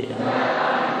ည်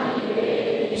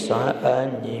စွမ်းအား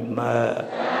ညှိမှ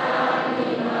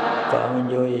ကောင်း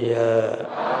ကျိုးရာ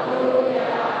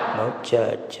မုတ်ချ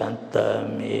ချမ်းသာ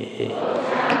မည်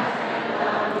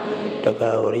တက္က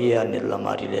ဝရိယနဲ့သ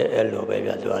မာဓိလည်းအဲ့လိုပဲ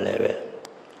ပြသွားလဲပဲ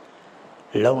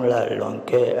လုံလလွန်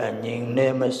ကဲအငြိမ်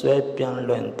နဲ့မဆွဲပြန်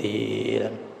လွင့်သည်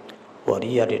ဝ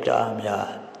ရိယတတအားများ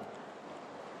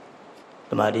သ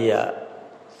မာဓိက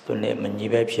သူနဲ့မညီ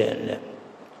ပဲဖြစ်နေတယ်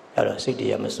အဲ့တော့စိတ်တ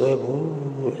ရားမစွဲဘူး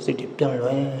စိတ်တွေပြန်လွ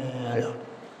င်လို့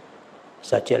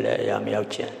စัจချက်လည်းအရာမရောက်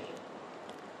ခြင်း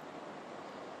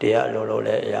တရားအလိုလိုလ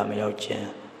ည်းအရာမရောက်ခြင်း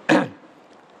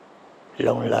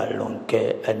လုံလလွန်ကဲ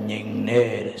အငြိမ်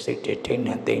နဲ့စိတ်တွေထိတ်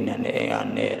နေသိနေတဲ့အရာ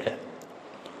နဲ့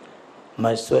မ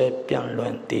စွဲပြန်လွ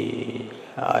င်သည်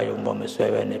အာယုံမမစွဲ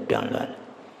ပဲနဲ့ပြန်လွင်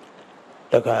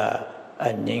တခါ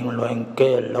အငြိမ်လွင်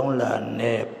ကဲလုံလ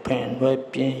နဲ့ဖင်လွဲ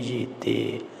ပြင်းရည်သည်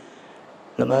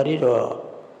သမာဓိတော့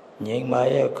ငြိမ်ပါ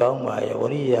ရဲ့ကောင်းပါရဲ့ဝ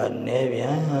ရိယနဲ့ပြ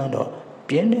န်တော့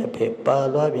ပြင်းတဲ့ဖေပါ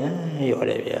သွားပြန်ရော်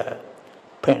တယ်ဗျာ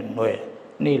ဖင်လွဲ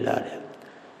နှိလာတယ်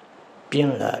ပြ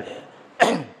င်းလာတယ်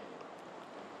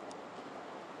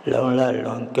လုံလ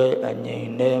လွန်ကဲအငြိမ်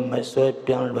နဲ့မဆွဲ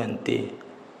ပြန်လွင်သည်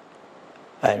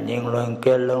အငြိမ်လွန်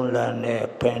ကဲလုံလနဲ့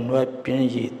ဖင်လွဲပြင်း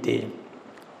ရည်သည်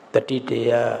တတိတ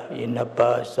ရားဤနှစ်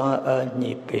ပါးစွမ်းအား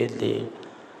ညှိပေသည်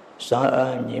စွမ်း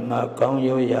အားညှိမှကောင်း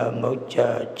ရိုးရာမုတ်ချ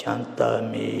ချမ်းသာ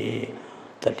မည်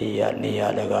တတိယနေရာ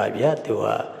တကားဗျာသူက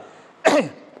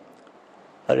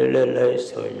အဲ့ဒီလေ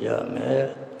ဆိုရမယ်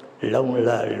လုံလ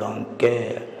လွန်ကဲ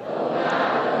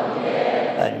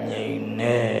အငြိမ်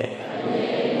နဲ့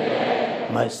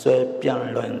မဆွဲပြန်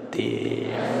လွင်သည်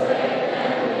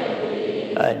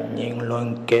အငြိမ်လွန်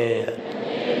ကဲ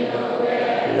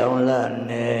လုံလ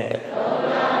နဲ့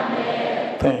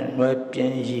ဖင်လွဲပြ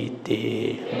င်းရည်သည်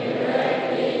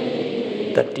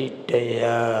တတိတ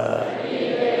ရား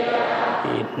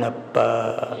ဤနှစ်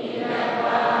ပါး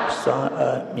စွမ်း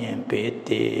အားမြင်ပေသ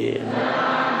ည်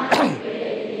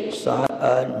စွမ်း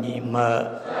အားညီမှ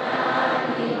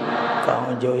ကော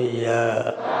င်းကျိုးရာ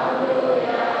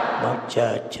မုတ်ချ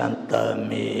ချမ်းသာ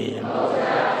မည်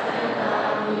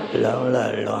လုံလ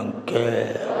လွန်ကဲ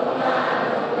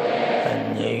အင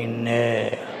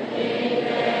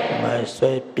Lại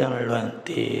xoay biên luận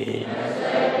thì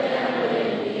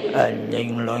Anh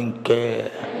nhìn luận kê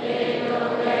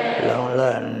Lòng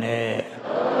là nè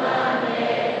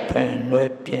Phèn nuôi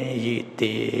biên dị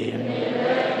tì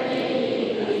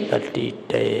Tất đi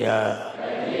tê à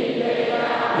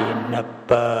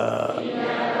Inapa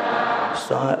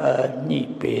Soa a nhị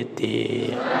bê tì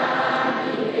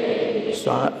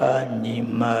Soa a nhị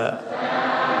mạ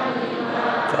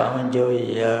Cao dô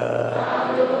ya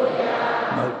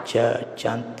Mộc cha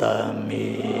chán tà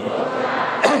mì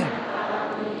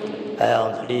Ai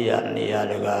ông thí ya ni ya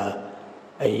lga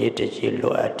Ai yết chi lộ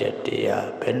á tê tê ya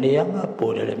Bên đi ngã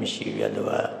bố đê lê mì xì ya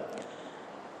lga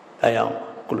Ai ông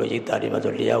Cô lô dịch ta đi mà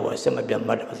tôi liya wa Sẽ mà biên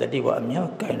mát Sẽ đi wa amya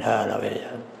Kain ha la về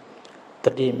ya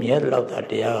Tất đi miết lâu ta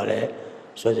đi ya lê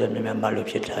Số dê mì mê lụp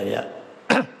xịt ha ya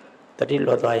Tất đi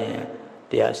lộ ta yin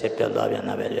Đi ya sẽ biên ta biên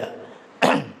na về ya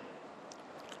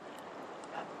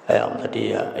Ai ông ta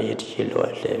đi ya Ai yết chi lộ á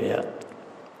tê về ya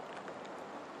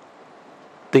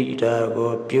Tị ra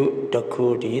gô biểu đặc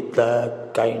khu đi ta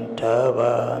Kain thá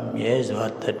ba Mie zwa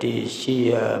ta đi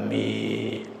xì ya mi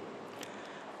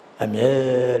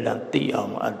Mie lan tị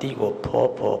ông Anh tị gô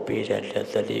phó bì ra lê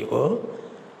ta đi gô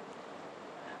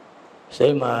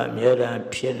Sẽ mà mie lan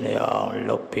phiên nè ông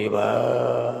lộc bì ba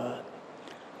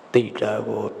Tị ra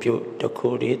gô biểu đặc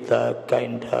khu đi ta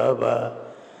Kain thá ba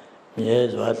Mie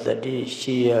zwa ta đi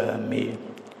xì ya mi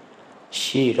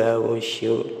Xì ra gô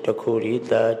xíu đặc khu đi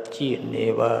ta Chỉ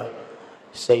nè ba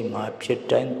Sẽ mà phiết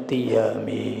tranh tị ya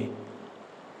mi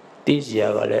Tị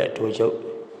dìa gà lệ thô chốc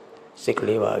Xích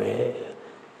lê ba bê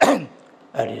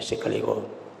Ai đi xích lê gô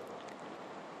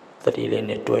Tất đi lên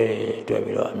nè tuê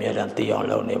bì đó Mẹ đang tị ông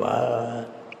lâu nè ba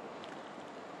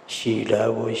Xì ra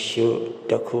gô xíu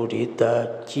đặc khu đi ta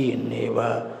Chỉ nè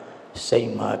ba Sẽ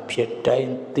mà phiết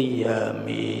tranh tị ya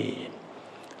mi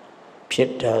Phiết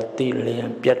ra tị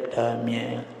lên phiết ra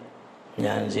mẹ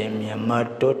Nhàn dì mẹ mà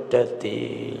tốt ra tị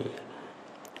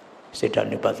Sẽ ra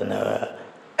nụ bát nà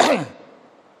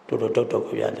Tụ đô cô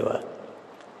bia tùa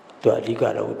Tùa đi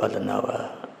gà ra bát nà ba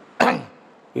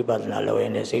Bát nà lâu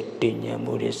nè sẽ tì nhẹ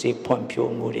mù đi Sẽ phong phiêu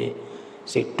mù đi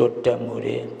Sẽ tốt ra mù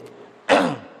đi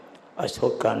Aso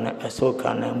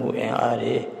khả nà mù em á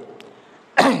đi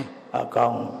A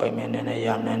cao bày mẹ nè nè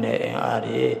yam nè nè em á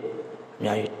đi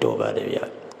Mẹ yī tô ba đi bia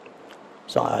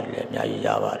Xong á đi mẹ yī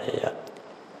ya ba đi ya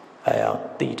Ai ông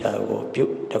tị ra gô biểu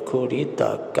đặc khu đi ta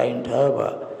Kain thá ba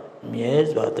Mie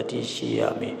zwa ta đi xì ya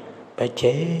mi Bái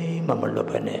chế mà lộ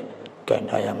bà nè Kain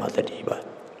thá ya ma ta đi ba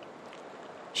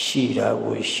Xì ra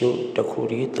gô xíu đặc khu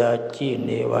đi ta Chỉ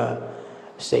nè ba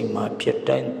Sẽ mà phiết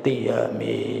tranh tị ya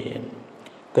mi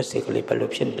Có sẽ có lì bà lụp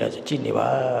xinh ra Chỉ nè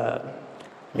ba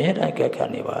Mẹ ra kẻ khả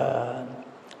nè ba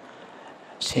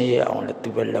Sẽ ông là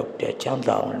tù bà lộc trẻ Chang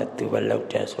ta ông là tù bà lộc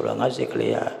trẻ Số là ngã sẽ có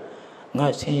lì ya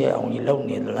Ngã sẽ ông như lâu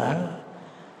nè lá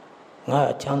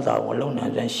Ngã chang ta ông lâu nè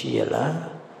ra xì ya lá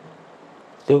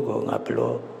Tù gô ngã bà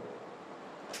lô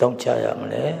Tông cha ya mà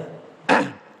lẽ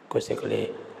Có sẽ có lì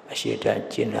Xì ra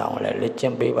chín là ông là lết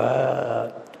chân bê ba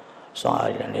Xong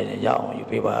ai là nè ya ông yu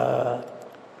bê ba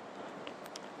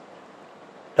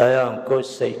Đại ông có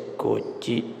sẽ cổ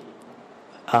chí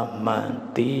Aman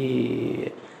tí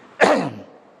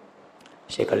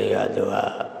Sẽ có lì ya tùa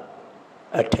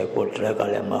Ở thầy cổ ra có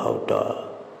lẽ mà hậu tỏ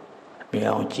Mình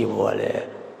ông chí vô lẽ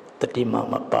Tất đi mà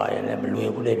bà ya lẽ mà lùi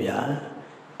bù lẽ bia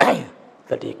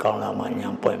Tất đi con là mà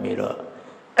nhằm bòi mì rồi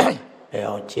Để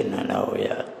ông chín là nào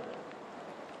ya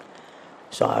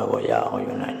Xong ai gô ya ông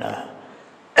yu này là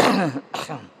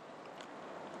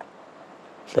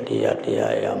Tất đi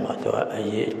ya mà tùa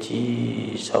ai yế chí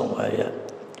xong ai ya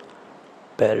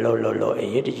Bé lô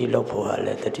ai yế chí lô phù hà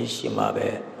lẽ Tất đi xì mà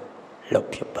bé lô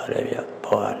phiếp bà lẽ bia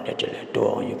Phó hà nè tê lẽ Tùa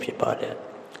ông yu phiếp bà lẽ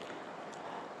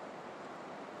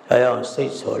Ai ông xây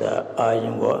số là Ai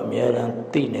yung gô mẹ đang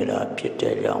tị nè là phiếp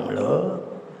tê lòng lô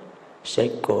Sẽ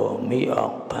cổ mỹ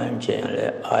ông phán chèn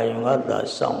lẽ Ai yung á ta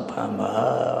xong phán bà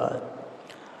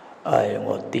Ai yung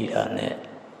gô tị ra nè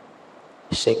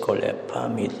Sẽ cổ lẽ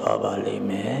phán mì tòa bà lì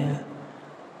mẹ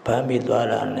Phán mì tòa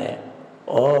ra nè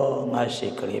Ô ngã sẽ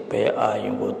cổ lẽ bé Ai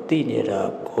yung gô tị nè ra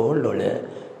Cô lô lẽ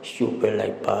Xu bê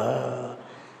lại bà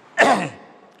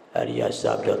Ai ya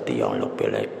sạp cho tị ông lô bê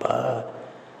lại bà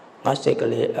Ngã sẽ cổ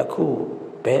lẽ á khu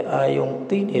bé Ai yung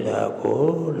tị nè ra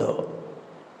Cô lô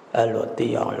Ai lô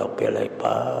tị ông lô bê lại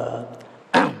bà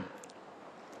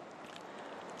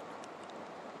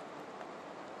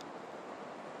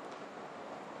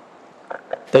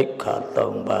Tích khả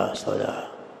tông ba sơ đà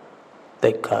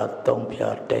Tích khả tông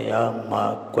phá tế á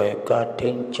mà quê ca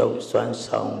thiên châu xoan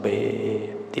song bê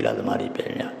Tí là mà đi bê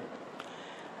nhá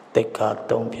Tích khả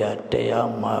tông phá tế á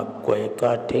mà quê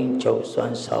ca thiên châu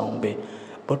xoan song bê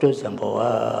Buddhism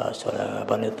boa sora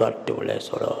banitwa tule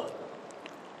soro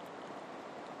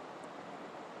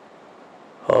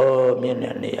oh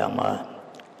mienne niyama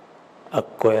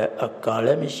akwe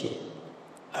akale mishi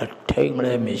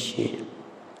atengle mishi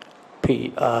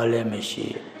pi ale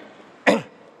mishi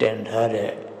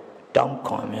tendhare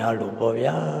tamkamya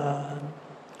lubovya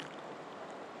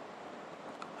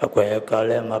akwe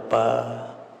akale mapa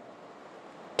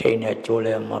tenya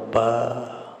chole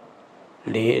mapa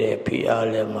Lee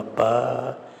P.R.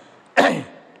 Mapa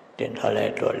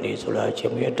Tendhale to Lee Sula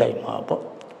Chimia Daimabo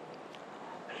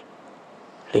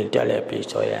Little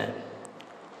Pisoyan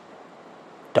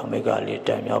Tomiga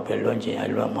Little Nobel Lungi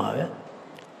and Lomave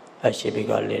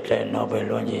Ashibiga Little Nobel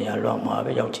Lungi and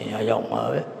Lomave Yochin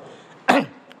Yomave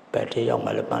Betty Yom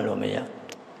Malapanomia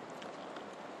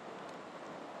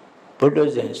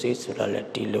Buddhas and Sisula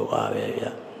Letilo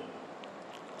Avia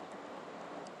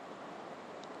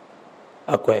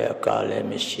Akwe akale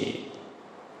mishi,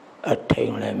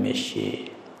 atengle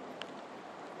mishi,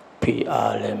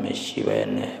 P.R. mishi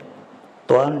wene,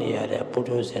 Tuani ade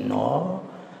Buddhas no,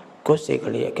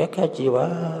 Kosikali Kakajiwa,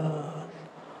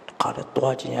 Kata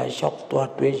Tuachinya shop,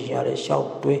 Tuatwishia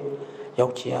shop,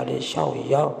 Yochia shop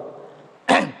yao.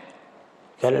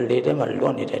 Kala lady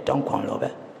maloni de Tonquan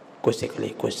lobe,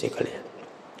 Kosikali.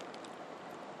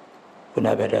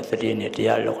 Unabeda 3 in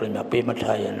the local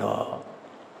Mapimatai no.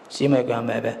 Simaga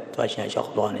maybe, Twashin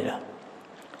shock bonilla.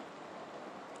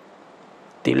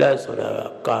 Tilas or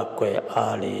a carque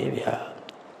alivia,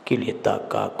 Kilita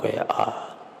carque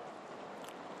a.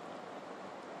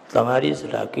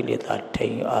 Tamaris la Kilita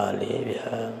ting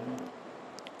alivia.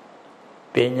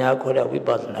 Pena coda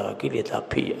wibasna Kilita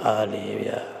p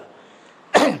alivia.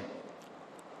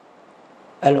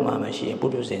 Aluma machine,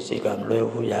 Buddhas in Sigam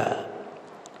Lovuya.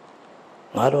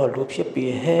 Maro loop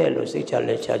be hell or say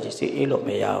challenge charges ilo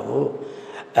meyaho,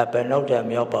 a penalty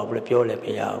meo public pure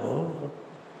meyaho.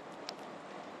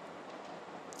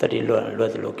 30 loan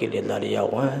lot locally ladia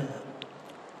one.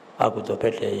 I could to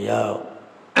pet a yao.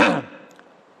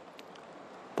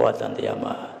 Potan the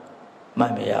yama, my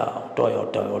meyao,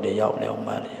 toyo the yao no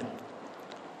money.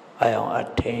 I am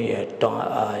attain a ton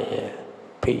I,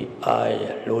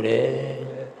 P.I. Lode,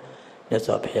 that's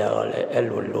up here,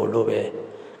 Lolobe.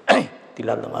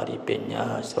 Tilamari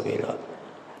Pena Sovila,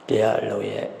 dear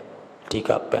Loye,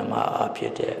 Tika Pema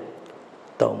Apiete,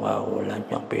 Toma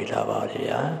Ulanyan Peta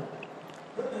Varia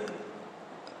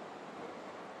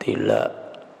Tila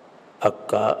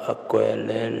Aka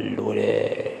Aquele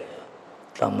Lure,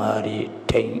 Tamari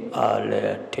Ting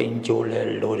Ale,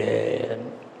 Tinjule Lure,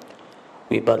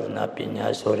 Vibadna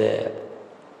Pina Sore,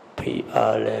 P.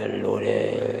 Ale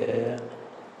Lure,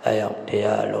 I am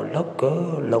dear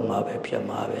Loco, Loma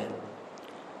Piamave.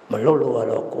 Malolo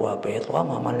Loco, Petwa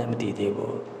Mamma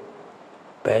Lemedivo,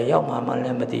 Payao Mamma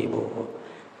Lemedivo,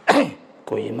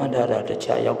 Coimandara the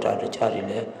Chayota the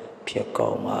Charile,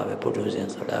 Piaco Mave Buddhas and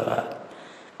Solara,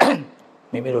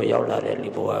 Mimiro Yaula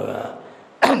Liboaga,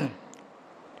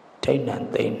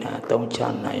 Taina, Don't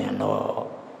Chana and no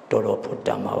Dolo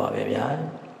Putama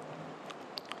Vavia.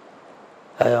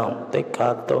 I am the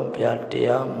carton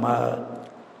Piatia Ma.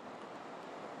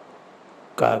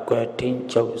 Tin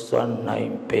châu xuân này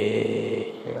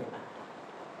về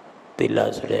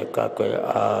tila sore kakwe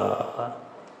a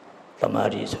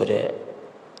tamari sore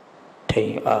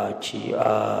thei a chi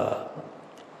a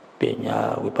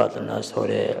penya vipassana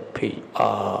sore phi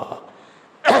a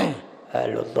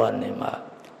lo toan ne ma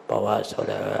bawa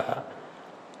sore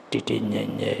titi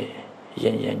nyenye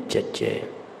yen cheche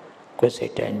ko se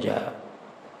tanja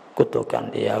ko to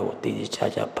kan dia ko ti cha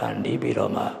cha phan di bi ro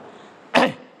ma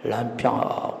Lam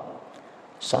Piang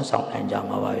San Song and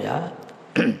Jamavaya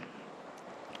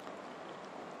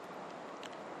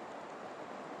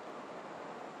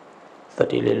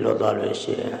Thirty little dollars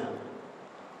here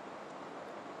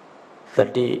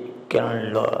 30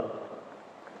 can lo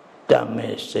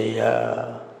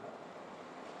Damesaya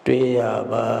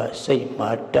Tuyaba say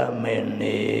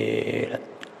Madamene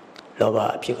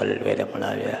Lova Pical Veda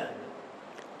Malavia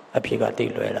a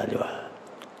Picati Veda.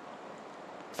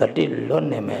 30 လုံး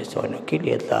နေမယ်ဆိုတော့ကိ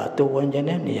လေသာသူဝင်ခြင်း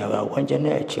တဲ့နေရာကဝင်ခြင်း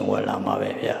တဲ့အချိန်ဝင်လာမှာ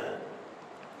ပဲဗျာ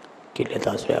ကိလေ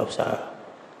သာဆိုတဲ့ဥစ္စာ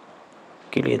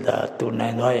ကိလေသာသူနို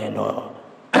င်သွားရင်တော့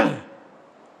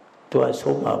သူအ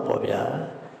ဆိုးမှာပေါ့ဗျာ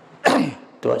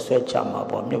သူအဆွဲချမှာ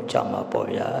ပေါ့မြုပ်ချမှာပေါ့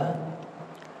ဗျာ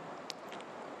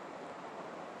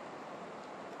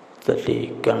သတိ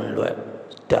ကံလွယ်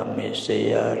တမေစေ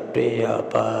ယတွေ့ရ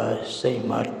ပါစိတ်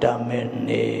မှာတမေ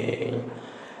နေ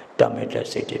တမေတဲ့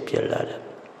စိတ်ဖြစ်လာတယ်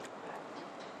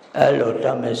အဲ့လိုတ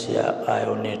မေစရာအာ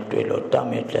ယုန်နဲ့တွေ့လို့တ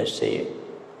မေတဲ့စိတ်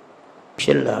ဖြ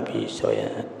စ်လာပြီဆိုရ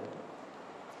င်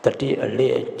တတိအ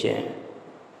လေးအကျင့်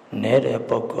နေတဲ့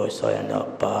ပုဂ္ဂိုလ်ဆိုရင်တော့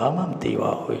ဘာမှမသိ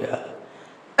ပါဘူးဗျာ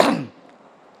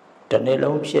တနေ့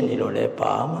လုံးဖြစ်နေလို့လည်း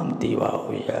ဘာမှမသိပါ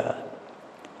ဘူးဗျာ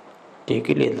ဒီ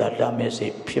ကိလေသာတမဲ့စိ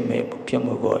တ်ဖြစ်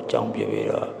မှုကိုအကြောင်းပြပြီး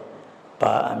တော့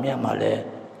ဘာအမြတ်မှလည်း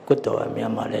ကုသိုလ်အမြ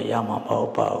တ်မှလည်းရမှာမဟု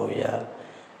တ်ပါဘူးဗျာ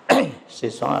စိ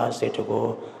တ်ဆောင်အားစိတ်ကို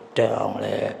တက်အောင်လ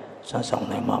ည်းစမ်းဆောင်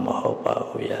နိုင်မှာမဟုတ်ပါ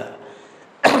ဘူးဗျာ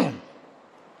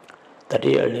တ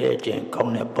တိအလေးအကျင့်ကော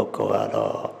င်းတဲ့ပုဂ္ဂိုလ်က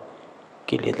တော့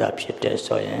ကိလေသာဖြစ်တဲ့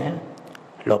ဆိုရင်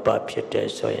လောဘဖြစ်တဲ့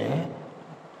ဆိုရင်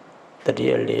တတိ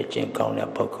အလေးအကျင့်ကောင်းတဲ့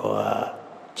ပုဂ္ဂိုလ်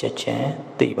ကချက်ချင်း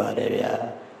သိပါတယ်ဗျာ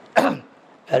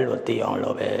အဲ့လိုသိအောင်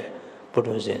လို့ပဲပု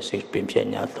ထုဇဉ်စိတ်ပင်ဖြစ်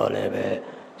ညာတော့လည်းပဲ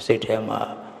စိတ်ထဲမှာ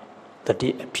တတိ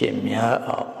အဖြစ်များ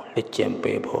အောင်လက်ကျင့်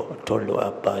ပေးဖို့တို့လိုအ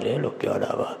ပ်ပါတယ်လို့ပြော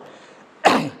တာပါ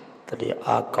တတိ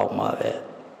အားကောင်းမှာပဲ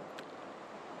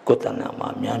ကိုယ်တဏ္ဍာမှာ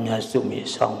များများစုမိ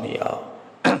ဆောင်မိအောင်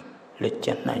လက်ကျ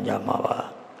င့်နိုင်ကြမှာပါ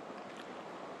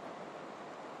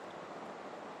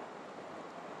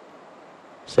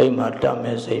စိတ်မှာတ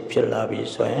မဲ့စိတ်ဖြစ်လာပြီ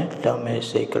ဆိုရင်တမဲ့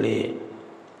စိတ်ကလေး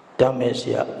တမဲ့စ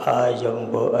ရာအာယုံ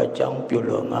ကိုအကြောင်းပြု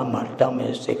လို့ငါမှတ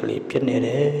မဲ့စိတ်ကလေးဖြစ်နေတ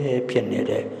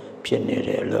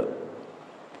ယ်လို့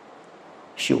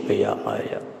ရှုပြရမှာ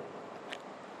ရ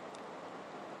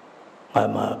ငါ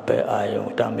မှပဲအာယုံ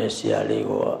တမဲ့စရာလေး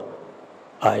ကို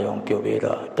အာယုံပြုပြီး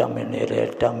တော့တမဲ့နေတယ်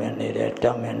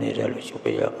လို့ရှုပြ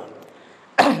ရမှာ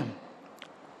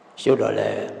ရှုတော့လေ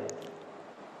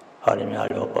ဟောဒီများ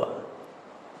လို့ပေါ့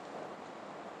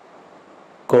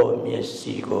ကိုယ်မျက်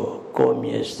စိကိုကိုယ်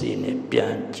မျက်စိနဲ့ပြ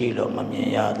န်ကြည့်လို့မမြင်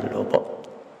ရတယ်လို့ပေါ့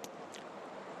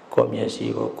ကိုယ်မျက်စိ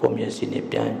ကိုကိုယ်မျက်စိနဲ့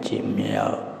ပြန်ကြည့်မြင်ရ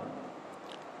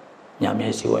ညာမျ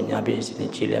က်စိကိုညာမျက်စိ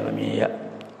နဲ့ကြည့်လည်းမမြင်ရ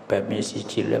ဘယ်မျက်စိ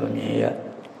ကြည့်လည်းမမြင်ရ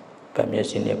ဘယ်မျက်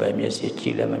စိနဲ့ဘယ်မျက်စိကြ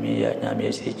ည့်လည်းမမြင်ရညာမျ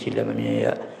က်စိကြည့်လည်းမမြင်ရ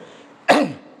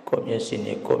ကိုယ်မျက်စိ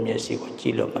နဲ့ကိုယ်မျက်စိကိုကြ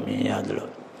ည့်လို့မမြင်ရတယ်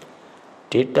လို့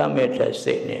ဒီတမဲ့တဲ့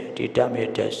စိတ်နဲ့ဒီတမဲ့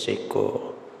တဲ့စိတ်ကို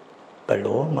ဘ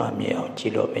လို့မှမြင်အောင်ကြ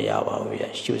ည့်လို့မရပါဘူးဗျာ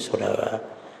ရှုဆိုတာက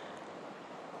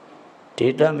ဒီ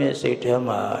တမဲ့စိတ်ထဲ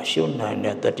မှာရှုနိုင်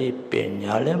တဲ့တတိပ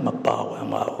ညာလည်းမပါဝင်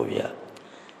ပါဘူးဗျာ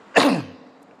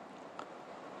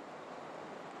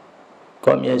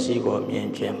ကိုမျက်စိကိုမြင်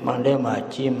ခြင်းမှန်တယ်မှာ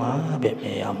ကြည့်မှပဲမြ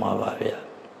င်ရမှာပါဗျာ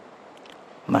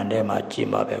မှန်တယ်မှာကြည့်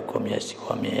မှပဲကိုမျက်စိ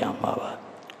ကိုမြင်ရမှာပါ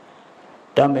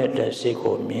တမဲ့တဲ့စိတ်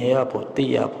ကိုမြင်ရဖို့သိ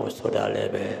ရဖို့ဆိုတာလ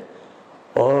ည်းပဲ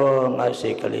ဩငါစိ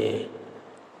တ်ကလေး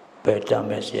ဘယ်တ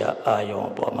မဲ့စရာအာယုံ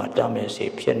ပေါ်မှာတမဲ့စိ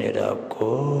တ်ဖြစ်နေတာ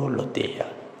ကိုလို့သိရ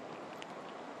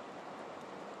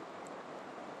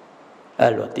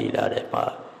အဲ့လိုသိလာတယ်မှာ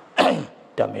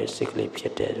တမဲ့စိတ်ကလေးဖြ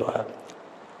စ်တယ်ဆိုတာ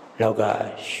နောက်က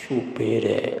ရှုပေး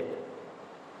တဲ့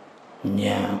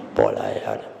ဉာဏ်ပေါ်လာရ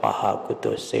တယ်မဟာကု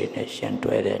သိုလ်စိတ်နဲ့ရှင်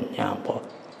တွဲတဲ့ဉာဏ်ပေါ်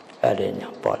အဲ့ဒီဉာ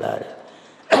ဏ်ပေါ်လာတယ်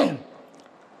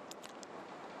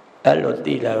အဲ့လို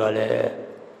သိလာကလည်း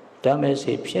တမဲ့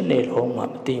စိတ်ဖြစ်နေတော့မှမ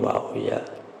သိပါဘူးဗျာ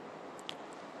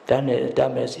တ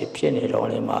မဲ့စိတ်ဖြစ်နေတော့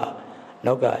လည်းမှ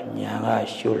နောက်ကဉာဏ်က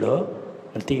ရှုလို့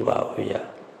မသိပါဘူးဗျာ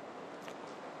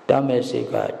တမဲ့စိတ်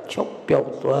ကချုပ်ပြော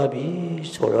က်သွားပြီ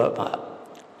ဆိုတော့မှ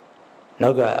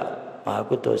နောက်ကမဟာ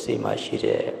ကုသိုလ်စိတ်မှာရှိ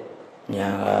တဲ့ဉာ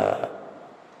ဏ်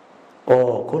က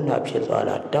ခုနဖြစ်သွား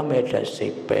တာတမဲ့တဲ့စိ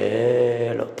တ်ပဲ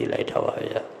လို့သိလိုက်တာပါ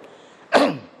ဗျာ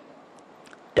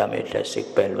တမဲ့တဲ့စိတ်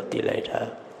ပဲလို့သိလိုက်တာ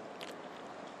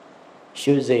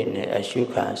ရှုစိတ်နဲ့အရှု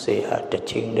ခံစိတ်ဟာတစ်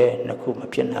ချိန်တည်းနှစ်ခုမ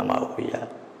ဖြစ်နိုင်ပါဘူးဗျာ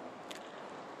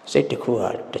စိတ်တစ်ခုဟာ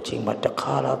တစ်ချိန်မှတစ်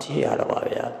ခါတော့ဖြစ်ရတော့ပါ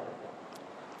ဗျာ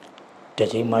တစ်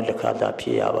ချိန်မှတစ်ခါသာဖြ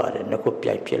စ်ရပါတယ်နှစ်ခု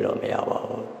ပြိုက်ဖြစ်လို့မရပါ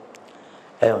ဘူး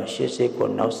အဲအောင်ရှေ့စိတ်ကို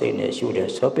နောက်စိတ်နဲ့ရှုတယ်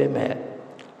ဆိုပေမဲ့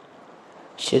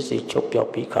ရှေ့စိတ်ချုပ်ပြောက်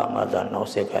ပြီးခါမှသာနောက်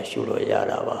စိတ်ကရှုလို့ရ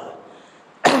တာပါ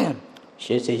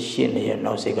ရှေ့စိတ်ရှင်းနေရင်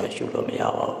နောက်စိတ်ကရှုလို့မရ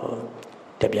ပါဘူး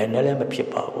တပြိုင်တည်းလည်းမဖြစ်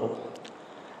ပါဘူး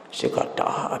စိတ်ကတ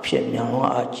အားအဖြစ်မြန်လွ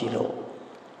န်းအားကြီးလို့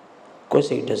ကိုယ်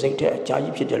စိတ်တစ်စိတ်တည်းအကြာ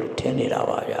ကြီးဖြစ်တယ်လို့ထင်နေတာ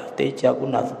ပါဗျာတေချာကု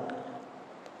ဏ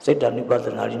စိတ်တဏှုပဒ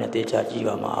နာလေးနဲ့တေချာကြည့်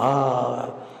ပါမှာ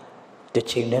တစ်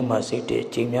ချိန်တည်းမှာစိတ်တွေ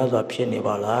ချိန်များစွာဖြစ်နေ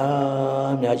ပါလား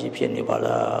အများကြီးဖြစ်နေပါ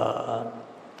လား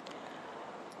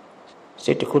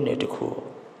စိတ်တစ်ခုနဲ့တစ်ခု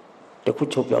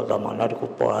ချုပ်ပြောက်သွားမှနောက်တစ်ခု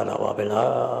ပေါ်လာတာပါပဲ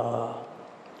လား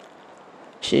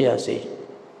ရှေ့ရစိတ်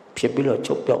ဖြစ်ပြီးတော့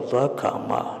ချုပ်ပြောက်သွားခါ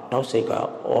မှနောက်စိတ်က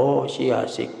ရှေ့ရ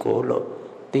စိတ်ကိုလို့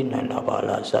သိနိုင်တာပါ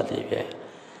လားစသည်ပဲ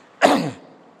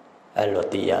အဲ့လို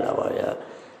သိရတာပါဗျာ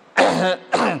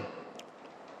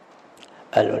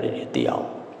အဲ့လိုလေးသိအောင်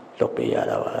လုပ်ပေးရ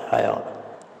တာပါအဲအောင်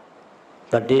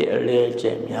တတိအလေးကျ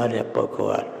များတဲ့ပုဂ္ဂို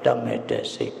လ်ကတမဲ့တဲ့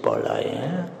စိတ်ပေါ်လာရ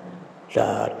င်ဒါ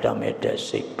တမဲ့တဲ့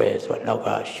စိတ်ပဲဆိုတော့နောက်က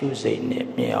ရှုစိတ်နဲ့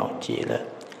မြင်အောင်ကြည့်လိုက်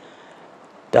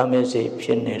တမဲ့စိတ်ဖြ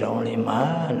စ်နေတော့လေမှာ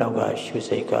နောက်ကရှု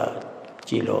စိတ်က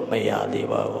ကြည့်လို့မရသေး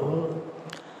ပါဘူး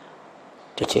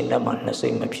ဒီ The Chinaman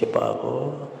Nasim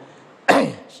Pipago,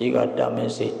 she got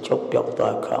damage, chop up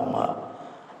the Kama,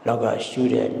 Naga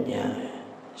Shudanya,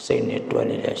 saying it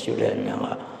 20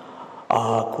 Shudanya,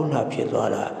 Kuna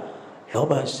Pilala,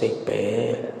 Loba sick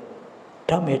bear,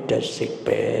 Tamita sick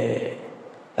bear,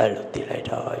 I love the light.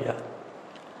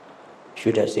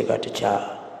 Should I say got a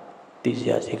cha? This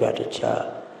year she got a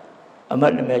cha. A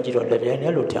man imagine on the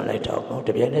Vienna Lutan light out,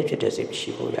 the Vienna Chitas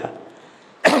Shibuya.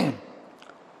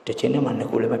 The Chinaman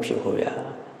Nakulama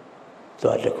Shibuya.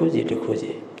 So at the Kuzi,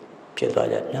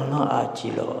 Pietaya, Yana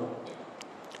Archilo,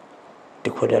 the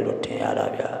Kodalutan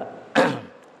Arabia.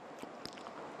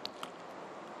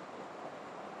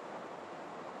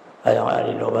 I am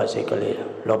Ari Loba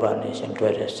Sikali, Loba Nation,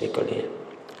 Twitter Sikali.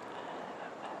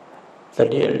 The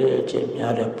dear Jimmy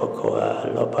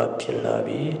Pocoa, Loba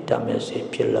Pilavi, Tamesi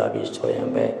Pilavi,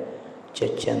 Soyame,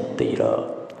 Chechen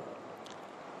Tiro,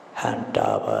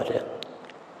 Handava.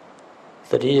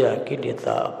 The dear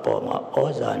Kilita Poma,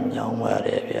 Ozan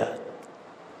Yamaravia,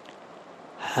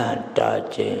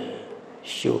 Handaji,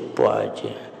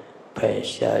 Shupuaji,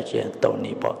 Peshaji,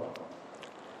 Tonipo,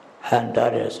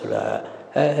 Handaresula,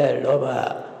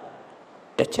 Loba,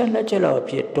 the Chanachella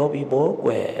of Toby Bo,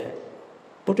 where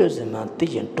Buddhism and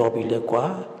teaching Toby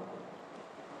Lequa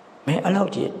may allow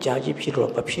the Jaji Piro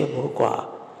Papia Boqua.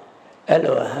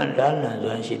 Elo Handan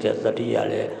when she does the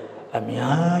Diale,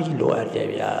 Amia, Lo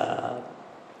Adevia.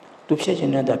 To say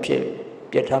in the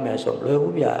Pietamas of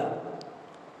Lovia,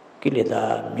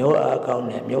 Kilida, Mua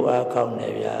account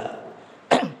Nevia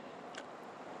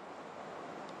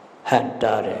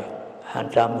Handare,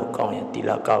 Handamu County,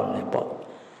 Tila County.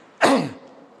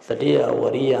 The dear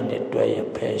Waria and the Dway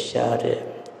Peshade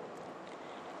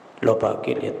Lopa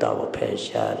Kilita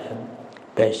Peshade,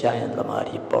 Pesha and the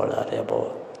Mari Pola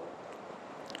Rebo.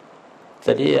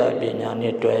 The dear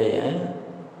Binyani Dway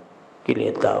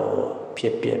Kilita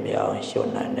Pipi Mia and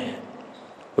Shonane,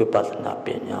 we pass not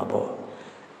Pinyabo.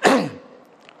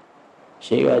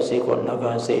 She got sick on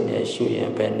Naga saying, Shui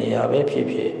and Penny Ave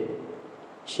Pipi.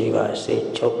 She got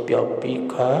sick, chop your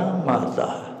pika,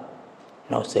 mother.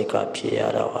 No seka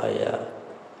Piarawaya.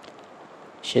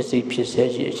 She see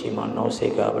Pisaji, she man no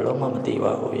seka, Loma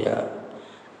Diva Hoya.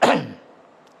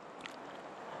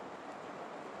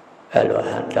 Hello,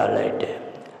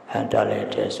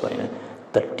 Handalate, swine,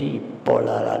 the deep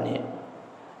polarani,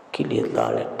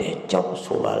 Kilitale, de Joe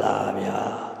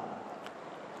Suvalavia.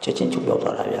 Chechin to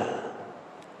Yotalavia.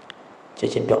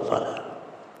 Chechin Yotala.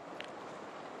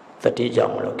 The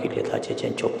Dijam Kilita,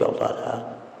 Chechin to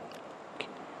Yotala.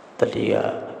 The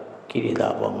dear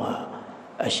Kirida Boma,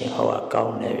 a Shinhawa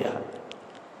cow nevia.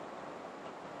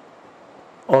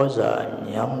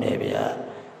 Oza young nevia,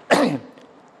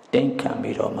 Denka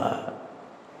Miroma.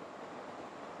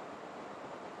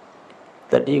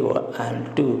 The Digo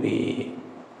and Dubi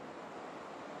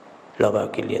Lava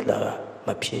Kilida,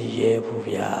 Mapie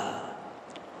Vuvia.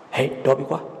 Hey,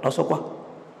 Dobiqua, no so qua.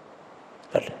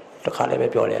 But the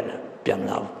Caleb Piolian, Piam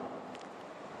Love.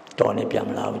 Tony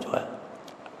Piam Love.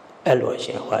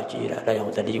 Eloisha Wajira, I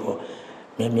am the Ligo,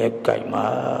 Mimia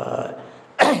Gaima,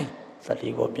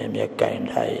 Saligo, Mimia Gain,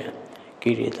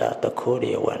 Kirita, the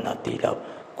Korea, one not the love.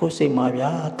 Kose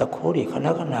Mavia, the Korea,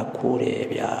 Kanagana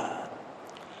Korea.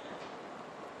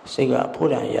 Siga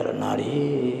Pura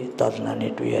Yaranari, doesn't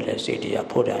need to hear a city, a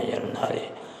Pura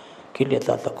Yaranari.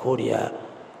 Kirita, the Korea,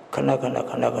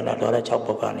 Kanagana, Dora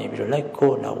Chapogani, if you like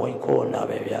Kona, one Kona,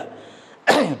 baby.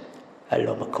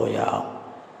 Hello, Makoya.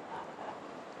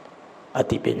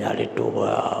 Atipinali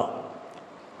Dua,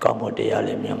 Camodea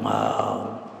Lemia,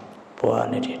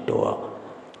 Puanity Dua,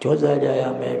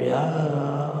 Josaya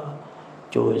Mavia,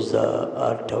 Josa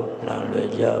Arto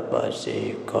Naleja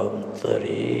Basi Come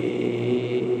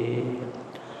 3.